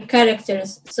stranger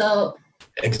characters. So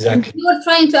exactly, you were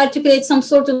trying to articulate some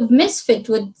sort of misfit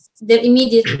with their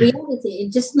immediate reality.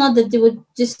 It's just not that they would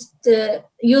just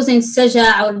using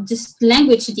saja or just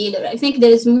language dealer. I think there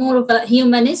is more of a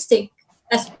humanistic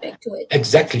aspect to it.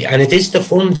 Exactly, and it is the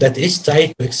form that is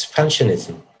tied to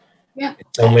expansionism. in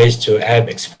some ways to Arab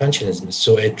expansionism.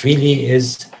 So it really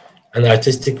is an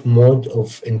artistic mode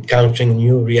of encountering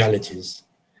new realities,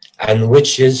 and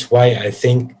which is why I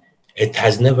think it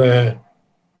has never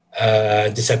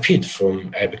disappeared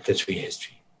from Arabic literary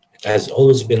history. It has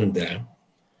always been there,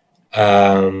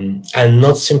 and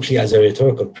not simply as a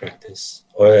rhetorical practice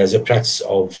or as a practice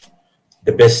of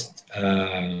the best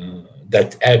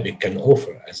that Arabic can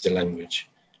offer as the language.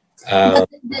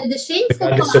 The shameful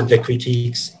Regardless part, of the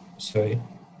critiques, sorry.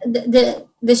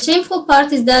 the shameful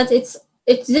part is that it's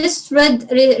just read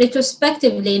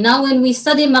retrospectively. Now, when we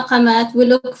study maqamat, we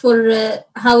look for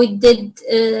how it did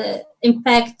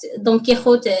impact Don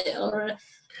Quixote or.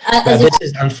 This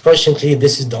is unfortunately,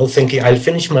 this is the whole thinking. I'll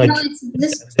finish my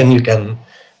then you can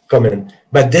comment.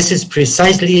 But this is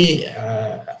precisely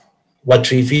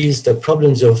what reveals the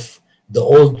problems of the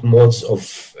old modes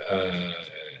of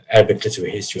Arabic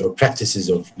literary history or practices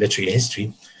of literary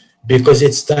history, because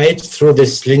it's tied through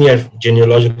this linear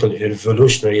genealogical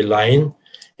evolutionary line.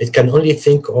 It can only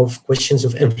think of questions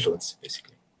of influence,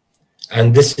 basically.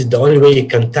 And this is the only way you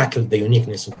can tackle the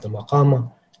uniqueness of the maqama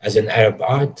as an Arab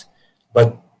art,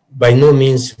 but by no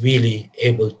means really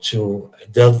able to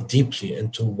delve deeply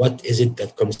into what is it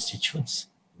that constitutes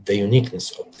the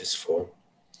uniqueness of this form.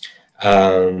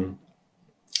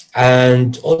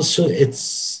 And also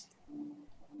its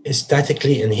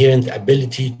aesthetically inherent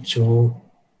ability to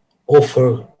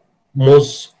offer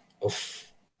modes of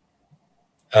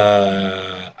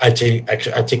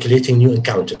articulating new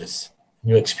encounters,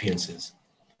 new experiences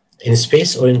in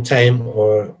space or in time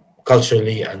or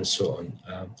culturally and so on.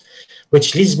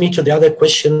 Which leads me to the other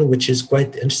question, which is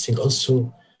quite interesting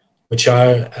also, which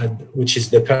is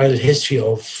the parallel history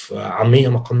of Ammiya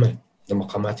Maqamat, the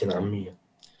Maqamat in Ammiya.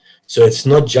 So it's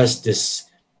not just this,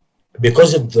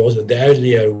 because of the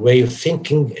earlier way of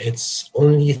thinking, it's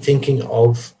only thinking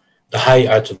of the high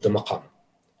art of the maqam,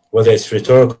 whether it's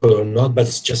rhetorical or not, but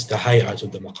it's just the high art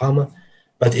of the maqama,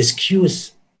 but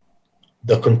eschews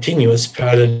the continuous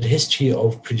parallel history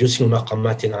of producing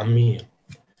maqamat in Ammiya.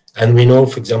 And we know,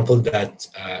 for example, that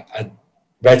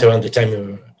right around the time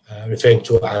you're referring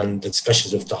to and the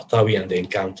discussions of Tahtawi and the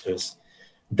encounters,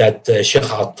 that Sheikh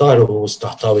Attar, who was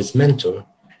Tahtawi's mentor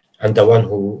and the one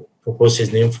who proposed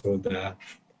his name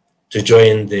to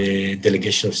join the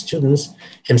delegation of students,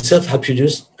 himself had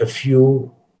produced a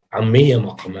few Ammiya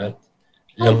maqamat,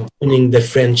 lampooning the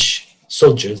French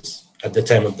soldiers at the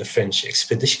time of the French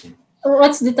expedition.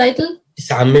 What's the title? It's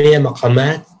Ammiya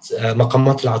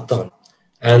Maqamat al-Attar,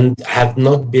 and have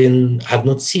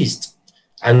not ceased.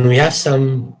 And we have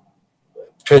some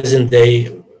present day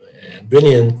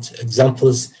brilliant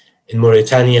examples in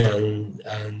Mauritania and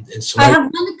in Somalia. I have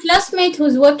one classmate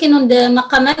who's working on the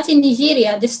maqamat in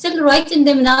Nigeria. They're still writing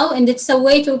them now, and it's a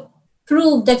way to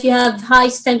prove that you have high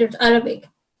standard Arabic.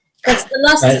 That's the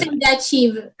last thing they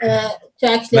achieve to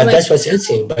actually But write. that's what's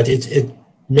interesting, but it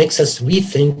makes us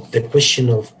rethink the question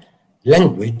of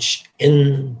language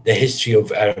in the history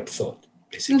of Arab thought,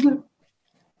 basically. Mm-hmm.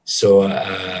 So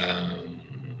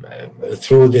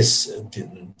through this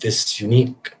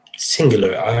unique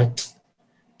singular art,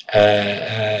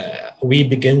 we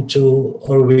begin to,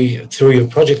 through your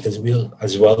project as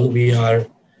well, we are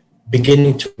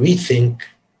beginning to rethink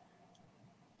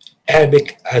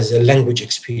Arabic as a language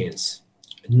experience,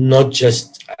 not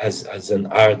just as an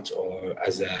art or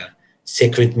as a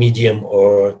sacred medium,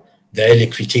 or the early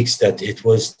critiques that it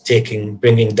was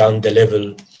bringing down the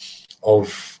level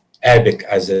of Arabic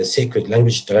as a sacred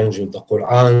language, the language of the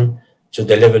Quran, to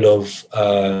the level of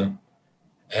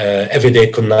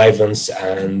everyday connivance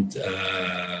and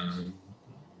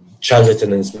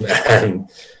charlatanism and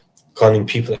conning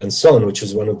people and so on, which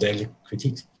was one of the early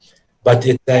critiques. But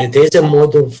there is a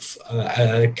mode of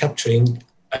capturing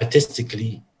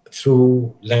artistically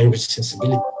through language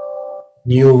sensibility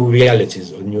new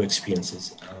realities or new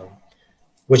experiences,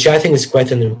 which I think is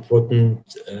quite an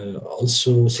important,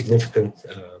 also significant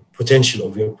potential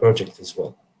of your project as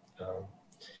well.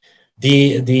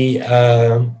 The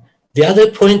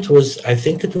other point was, I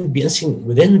think it would be interesting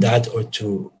within that, or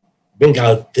to bring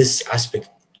out this aspect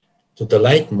to the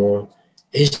light more,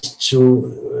 is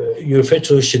to, you refer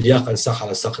to Shidyaq and Saq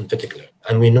al-Saq in particular,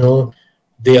 and we know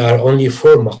there are only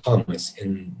 4 maqamas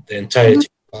in the entirety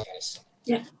of Saq.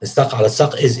 Yeah. The Saq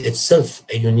al-Saq is itself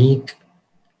a unique,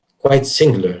 quite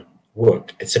singular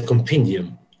work. It's a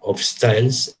compendium of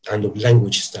styles and of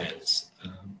language styles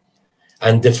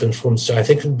and different forms. So I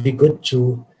think it would be good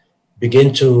to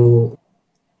begin to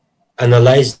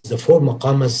analyze the 4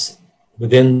 maqamas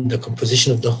within the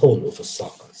composition of the whole of a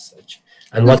Saq as such,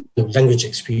 and what the language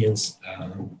experience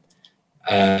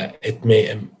it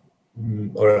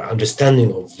or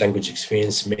understanding of language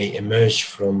experience may emerge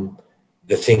from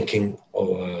the thinking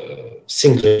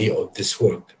singularly of this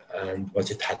work and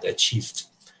what it had achieved.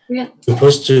 Yeah.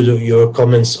 Opposed to your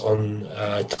comments on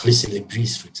تقليص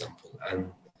الإبريز, for example,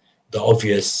 and the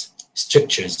obvious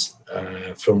strictures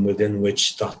from within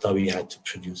which Tahtawi had to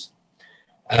produce.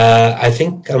 I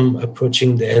think I'm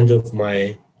approaching the end of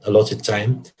my allotted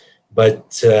time,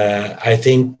 but I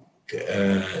think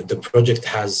the project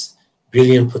has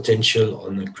brilliant potential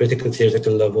on a critical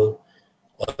theoretical level,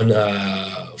 on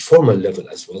a formal level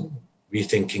as well,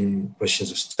 rethinking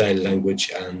questions of style,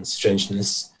 language, and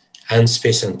strangeness, and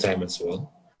space and time as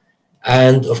well.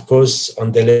 And of course,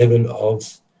 on the level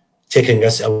of taking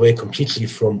us away completely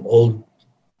from all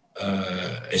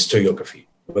historiography,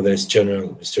 whether it's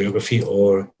general historiography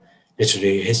or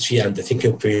literary history and the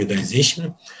thinking of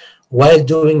periodization, while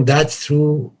doing that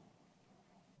through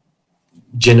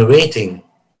generating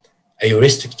a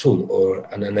heuristic tool or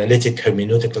an analytic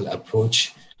hermeneutical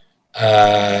approach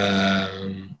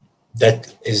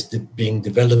that is being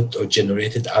developed or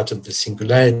generated out of the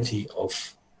singularity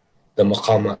of the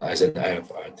maqama as an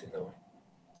Arab art, in a way.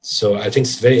 So I think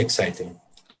it's very exciting.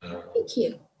 Thank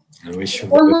you. I wish you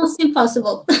almost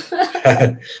impossible.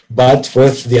 But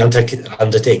worth the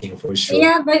undertaking for sure.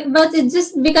 Yeah, but it's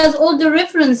just because all the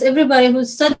reference, everybody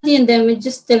who's studying them, it's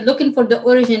just they're looking for the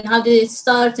origin, how did it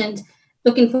start, and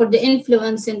looking for the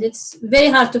influence, and it's very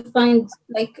hard to find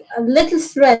like a little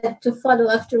thread to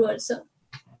follow afterwards. So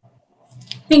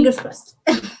fingers crossed.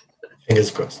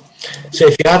 Fingers crossed. So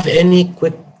if you have any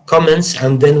quick comments,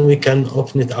 and then we can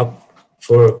open it up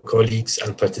for colleagues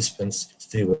and participants if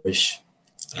they wish.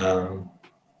 No,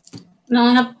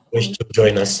 I have Wish to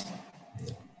join us.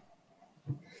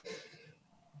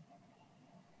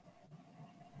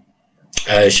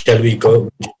 Shall we go?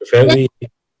 We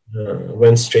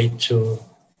went straight to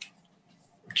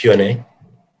Q&A.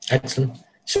 Excellent.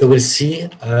 So we'll see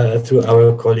through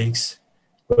our colleagues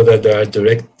whether there are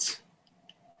direct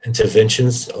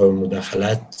interventions or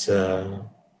mudakhalat.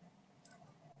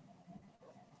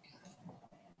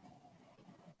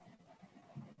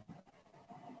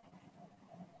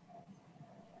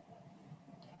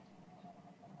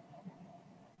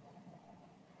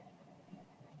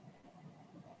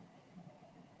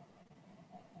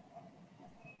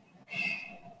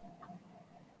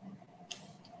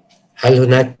 هل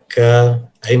هناك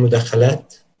أي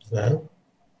مداخلات؟ لا.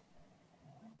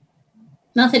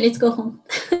 nothing. Let's go home.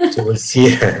 So we'll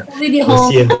see. We'll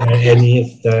see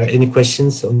if there are any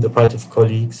questions on the part of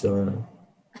colleagues or.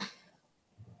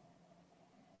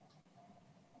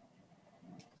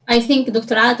 I think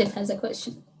Dr. Atif has a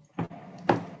question.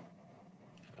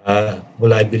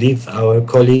 Well, I believe our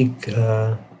colleague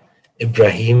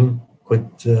Ibrahim could,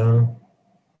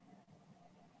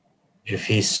 if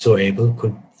he's so able,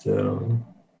 could.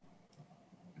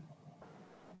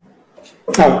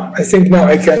 I think now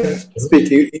I can speak.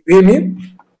 You hear me?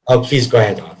 Oh, please go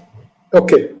ahead.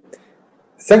 Okay.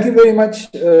 Thank you very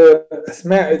much,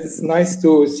 Asmaa. It's nice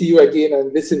to see you again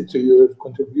and listen to your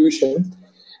contribution.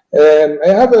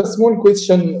 I have a small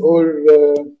question or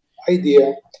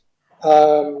idea.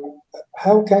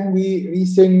 How can we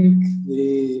rethink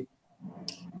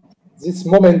this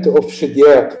moment of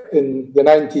Shidyaq in the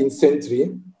 19th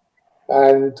century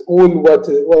and all what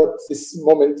this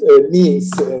moment means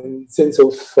in sense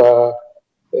of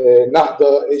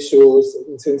Nahda issues,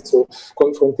 in sense of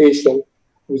confrontation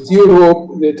with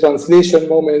Europe, the translation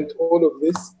moment, all of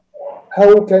this?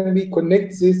 How can we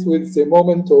connect this with the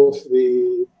moment of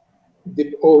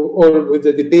or with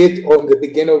the debate on the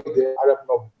beginning of the Arab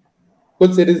novel?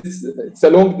 Because it's a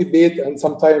long debate and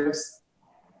sometimes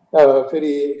a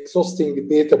very exhausting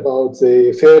debate about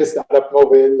the first Arab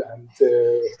novel and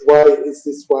why is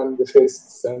this one the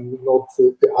first and not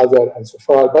the other and so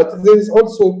far. But there is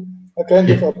also a kind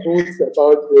of approach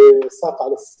about the Saq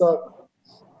al-Saq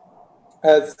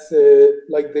as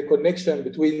like the connection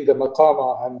between the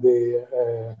Maqama and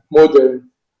the modern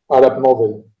Arab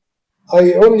novel.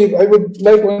 I would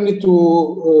like only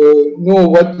to know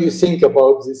what you think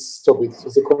about this topic, so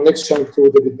the connection to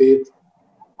the debate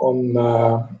on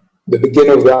the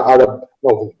beginning of the Arab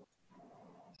novel.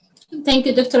 Thank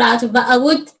you, Dr. Atif. But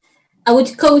I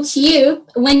would quote you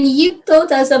when you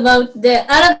taught us about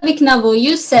the Arabic novel.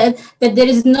 You said that there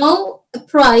is no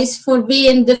prize for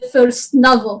being the first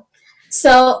novel.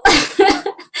 So,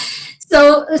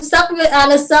 so Saq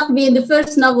al-Saq being the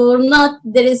first novel or not,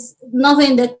 there is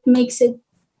nothing that makes it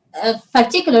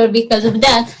particular because of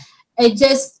that. It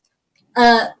just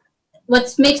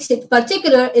what makes it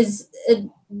particular is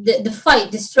the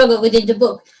fight, the struggle within the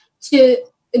book to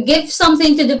give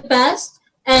something to the past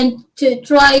and to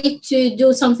try to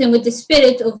do something with the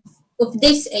spirit of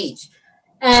this age.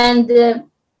 And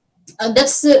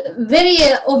that's a very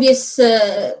obvious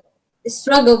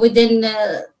struggle within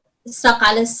Saq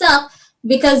ala Saq,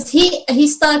 because he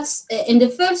starts in the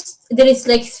first, there is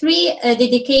like 3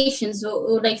 dedications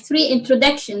or like 3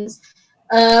 introductions.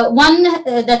 One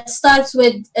that starts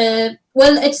with,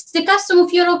 well, it's the custom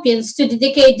of Europeans to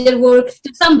dedicate their work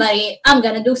to somebody, I'm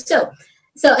gonna do so.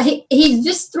 So he's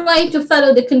just trying to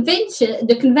follow the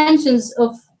conventions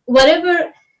of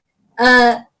whatever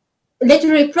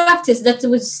literary practice that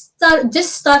was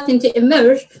just starting to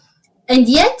emerge, and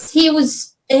yet he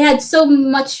had so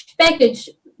much baggage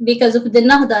because of the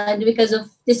Nahda and because of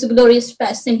this glorious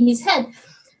past in his head.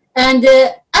 And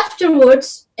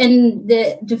afterwards, in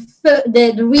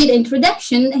the real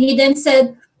introduction, he then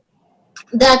said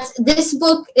that this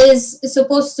book is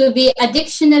supposed to be a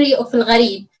dictionary of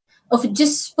al-gharib, of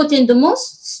just putting the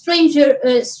most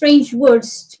strange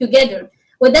words together.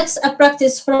 Well, that's a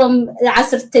practice from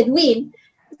Asr Tadween.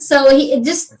 So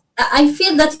I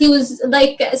feel that he was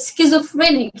like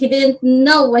schizophrenic. He didn't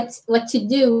know what to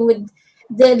do with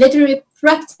the literary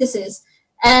practices.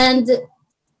 And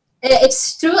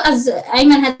it's true, as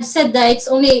Aymen had said, that it's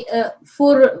only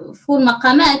 4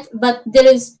 maqamat, but there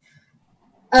is,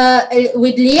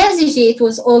 with Liyaziji, it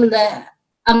was all a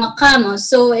maqama.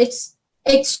 So it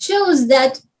shows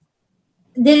that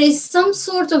there is some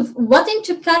sort of wanting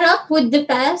to cut up with the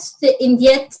past, and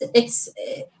yet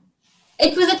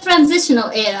it was a transitional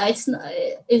era.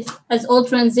 It has all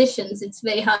transitions. It's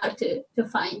very hard to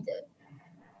find it.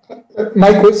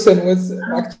 My question was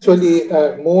actually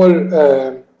more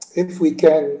if we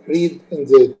can read in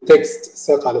the text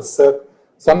Saq ala Saq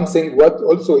something what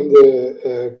also in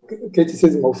the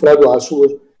criticism of Radu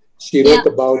Ashur she wrote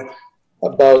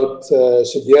about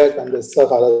Shidyaq and the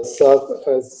Saq ala Saq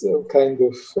as kind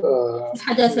of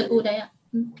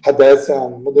Hadatha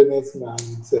and modernism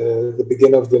and the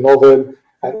beginning of the novel.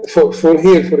 And for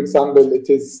here, for example, it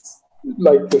is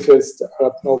like the first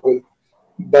Arab novel.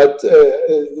 But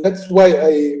that's why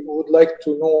I would like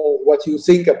to know what you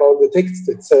think about the text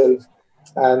itself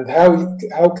and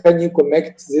how can you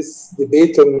connect this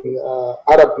debate on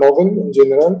Arab novel in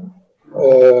general,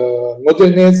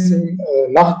 modernism,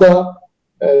 Nahda,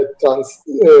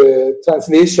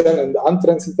 translation and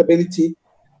untranslatability,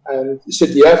 and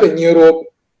Shidyaq in Europe,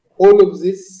 all of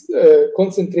this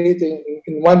concentrating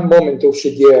in one moment of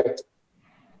Shidyaq.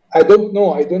 I don't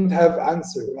know, I don't have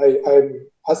answer. I'm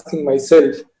asking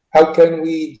myself, how can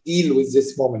we deal with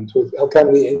this moment? How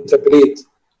can we interpret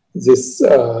this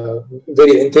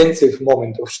very intensive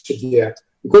moment of Shidyaq?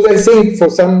 Because I think for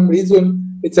some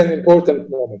reason it's an important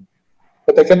moment,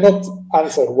 but I cannot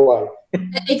answer why.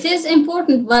 It is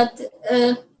important, but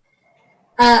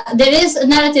there is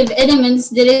narrative elements,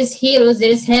 there is heroes, there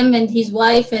is him and his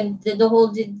wife and the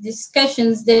whole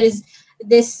discussions. There is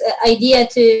this idea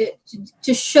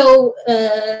to show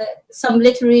some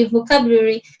literary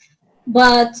vocabulary,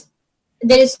 but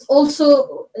there is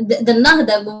also the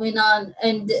Nahda going on,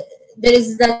 and there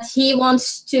is that he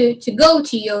wants to go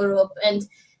to Europe and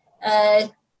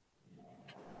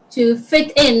to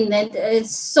fit in, and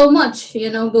so much,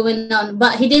 going on.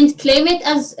 But he didn't claim it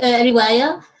as a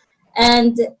riwayah,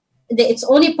 and it's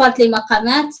only partly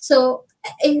maqamat. So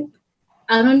I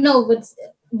don't know,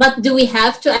 but do we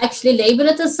have to actually label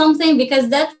it as something? Because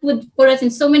that would put us in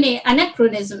so many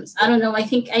anachronisms. I don't know. I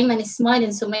think Ayman is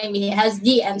smiling, so maybe he has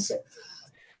the answer.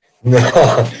 No,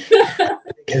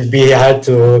 it'd be hard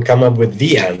to come up with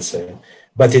the answer.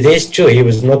 But it is true, he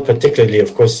was not particularly,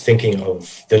 of course, thinking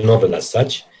of the novel as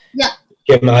such. Yeah.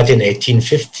 It came out in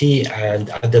 1850, and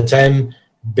at the time,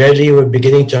 barely were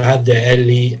beginning to have the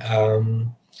early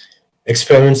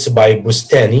experiments by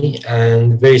Bustani,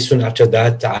 and very soon after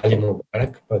that, Ali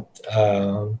Mubarak.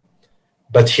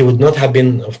 But he would not have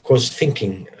been, of course,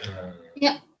 thinking.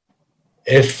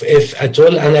 If at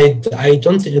all, and I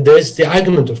don't think there is the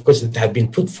argument, of course, that had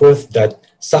been put forth that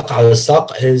Saq ala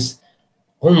Saq is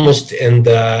almost in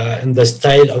the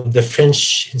style of the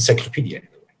French encyclopedia,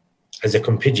 as a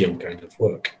compendium kind of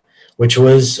work, which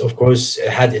was, of course,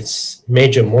 had its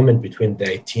major moment between the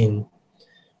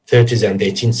 1830s and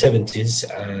the 1870s,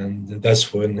 and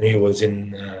that's when he was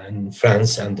in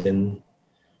France and then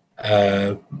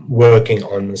working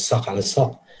on Saq ala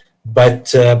Saq.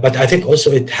 But I think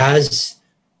also it has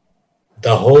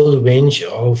the whole range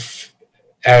of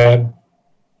Arab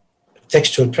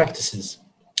textual practices.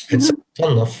 It's a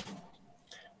musannaf,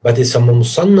 but it's a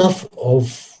musannaf of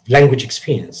language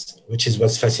experience, which is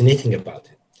what's fascinating about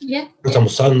it. Yeah. Not a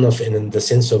musannaf in the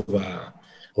sense of a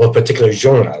particular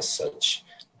genre as such,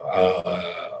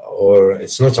 or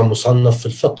it's not a musannaf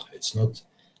fil fiqh. It's not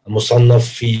مصنف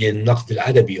في النقد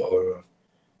الأدبي or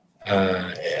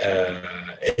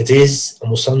it is a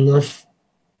مصنف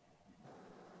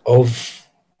of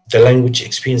the language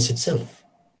experience itself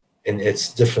in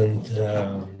its different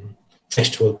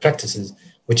textual practices,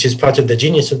 which is part of the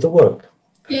genius of the work.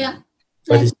 Yeah.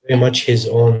 But it's very much his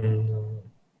own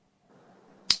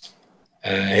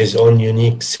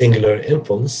unique singular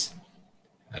impulse.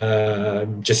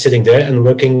 Just sitting there and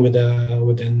working with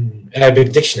an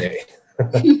Arabic dictionary.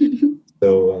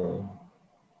 So,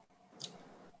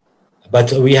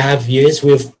 but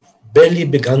we've barely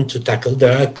begun to tackle.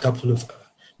 There are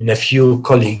a few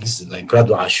colleagues like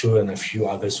Radu Ashur and a few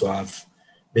others who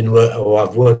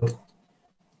have worked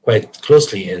quite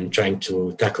closely in trying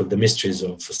to tackle the mysteries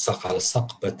of Saq al-Saq.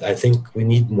 But I think we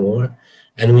need more,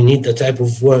 and we need the type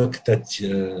of work that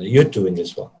you're doing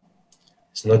as well.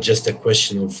 It's not just a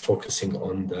question of focusing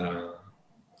on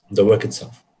the work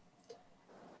itself,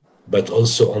 but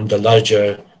also on the larger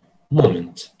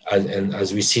moment. And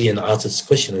as we see in Atif's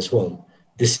question as well,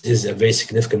 this is a very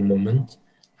significant moment,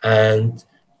 and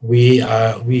we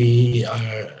have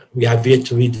yet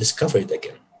to rediscover it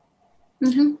again.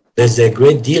 Mm-hmm. There's a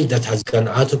great deal that has gone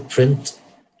out of print,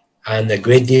 and a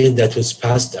great deal that was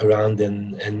passed around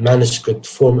in manuscript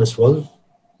form as well.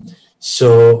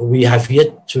 So we have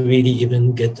yet to really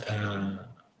even get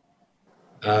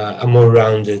a more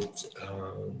rounded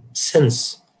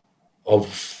sense of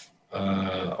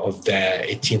the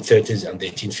 1830s and the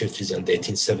 1850s and the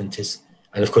 1870s,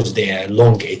 and of course the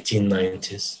long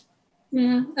 1890s.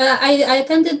 Yeah, I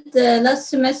attended last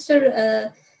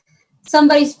semester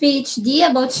somebody's PhD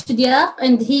about Shidyaq,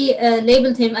 and he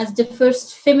labeled him as the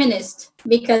first feminist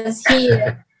because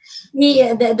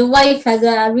the wife has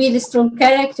a really strong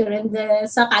character in the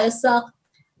Saq al-Saq.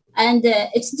 And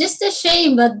it's just a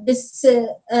shame, but this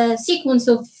sequence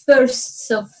of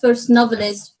first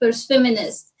novelist, first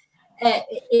feminist,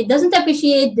 it doesn't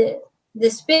appreciate the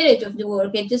spirit of the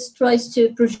work. It just tries to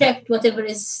project whatever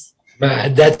is.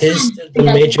 That is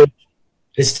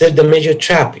still the major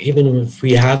trap, even if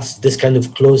we have this kind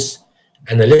of close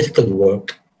analytical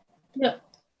work. Yeah.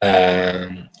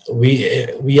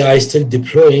 We are still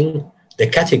deploying the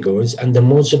categories and the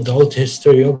modes of the old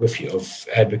historiography of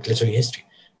Arabic literary history.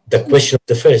 The question of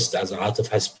the first, as Atif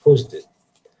has posed it,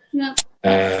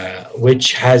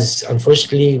 which has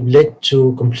unfortunately led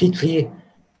to completely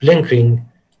blinkering.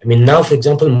 I mean, now, for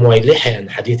example, Muwaylihi and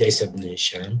Hadith Isa ibn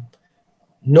Hisham,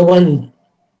 no one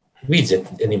reads it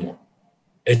anymore.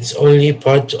 It's only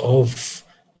part of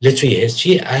literary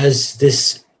history as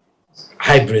this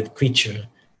hybrid creature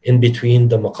in between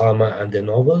the maqama and the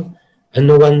novel, and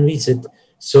no one reads it.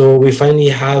 So we finally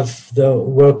have the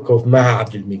work of Maha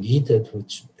Abdul Majid,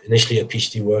 which initially a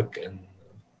PhD work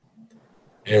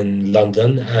in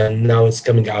London, and now it's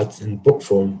coming out in book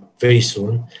form very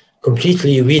soon,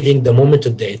 completely reading the moment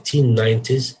of the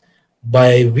 1890s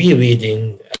by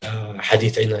rereading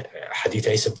Hadith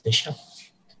Isa ibn Hisham.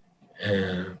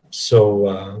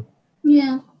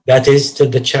 That is still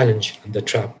the challenge and the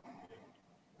trap.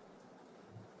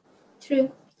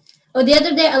 True. Oh, the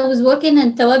other day I was working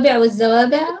on Tawabi' wa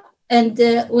Zawabi', and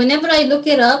whenever I look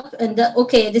it up, and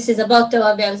okay, this is about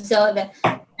Tawabi' wa Zawabi',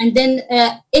 and then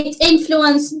it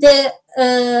influenced the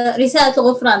Risalat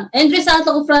al-Ghufran, and Risalat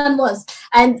al-Ghufran was,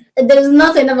 and there's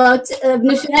nothing about Ibn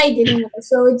Shuraid anymore.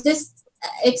 So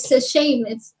it's a shame.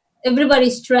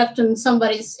 Everybody's trapped on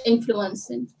somebody's influence,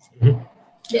 and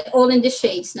they're all in the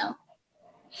shades now.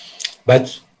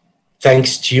 But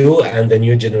thanks to you and the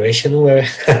new generation, we're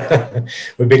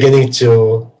beginning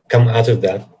to come out of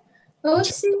that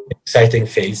exciting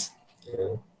phase.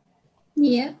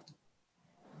 Yeah.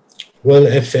 Well,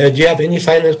 do you have any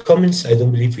final comments? I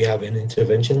don't believe we have any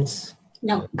interventions.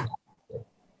 No.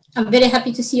 I'm very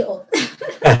happy to see you all.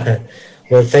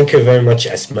 Well, thank you very much,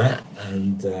 Asmaa,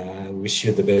 and I wish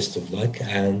you the best of luck.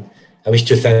 And I wish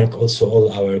to thank also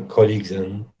all our colleagues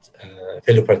and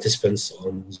fellow participants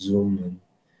on Zoom and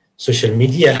social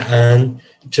media, and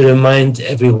to remind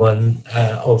everyone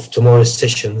of tomorrow's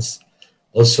sessions,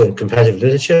 also in comparative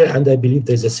literature, and I believe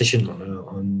there's a session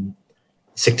on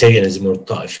sectarianism or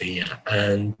ta'ifiyya,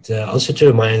 and also to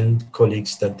remind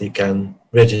colleagues that they can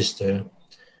register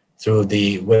through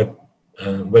the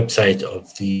website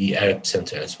of the Arab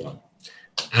Center as well.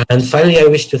 And finally, I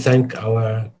wish to thank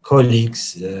our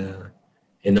colleagues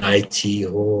in IT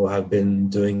who have been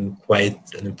doing quite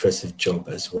an impressive job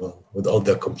as well with all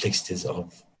the complexities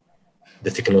of the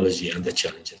technology and the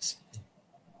challenges.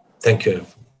 Thank you.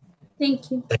 Thank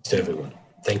you. Thanks to everyone.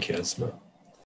 Thank you, Asmaa.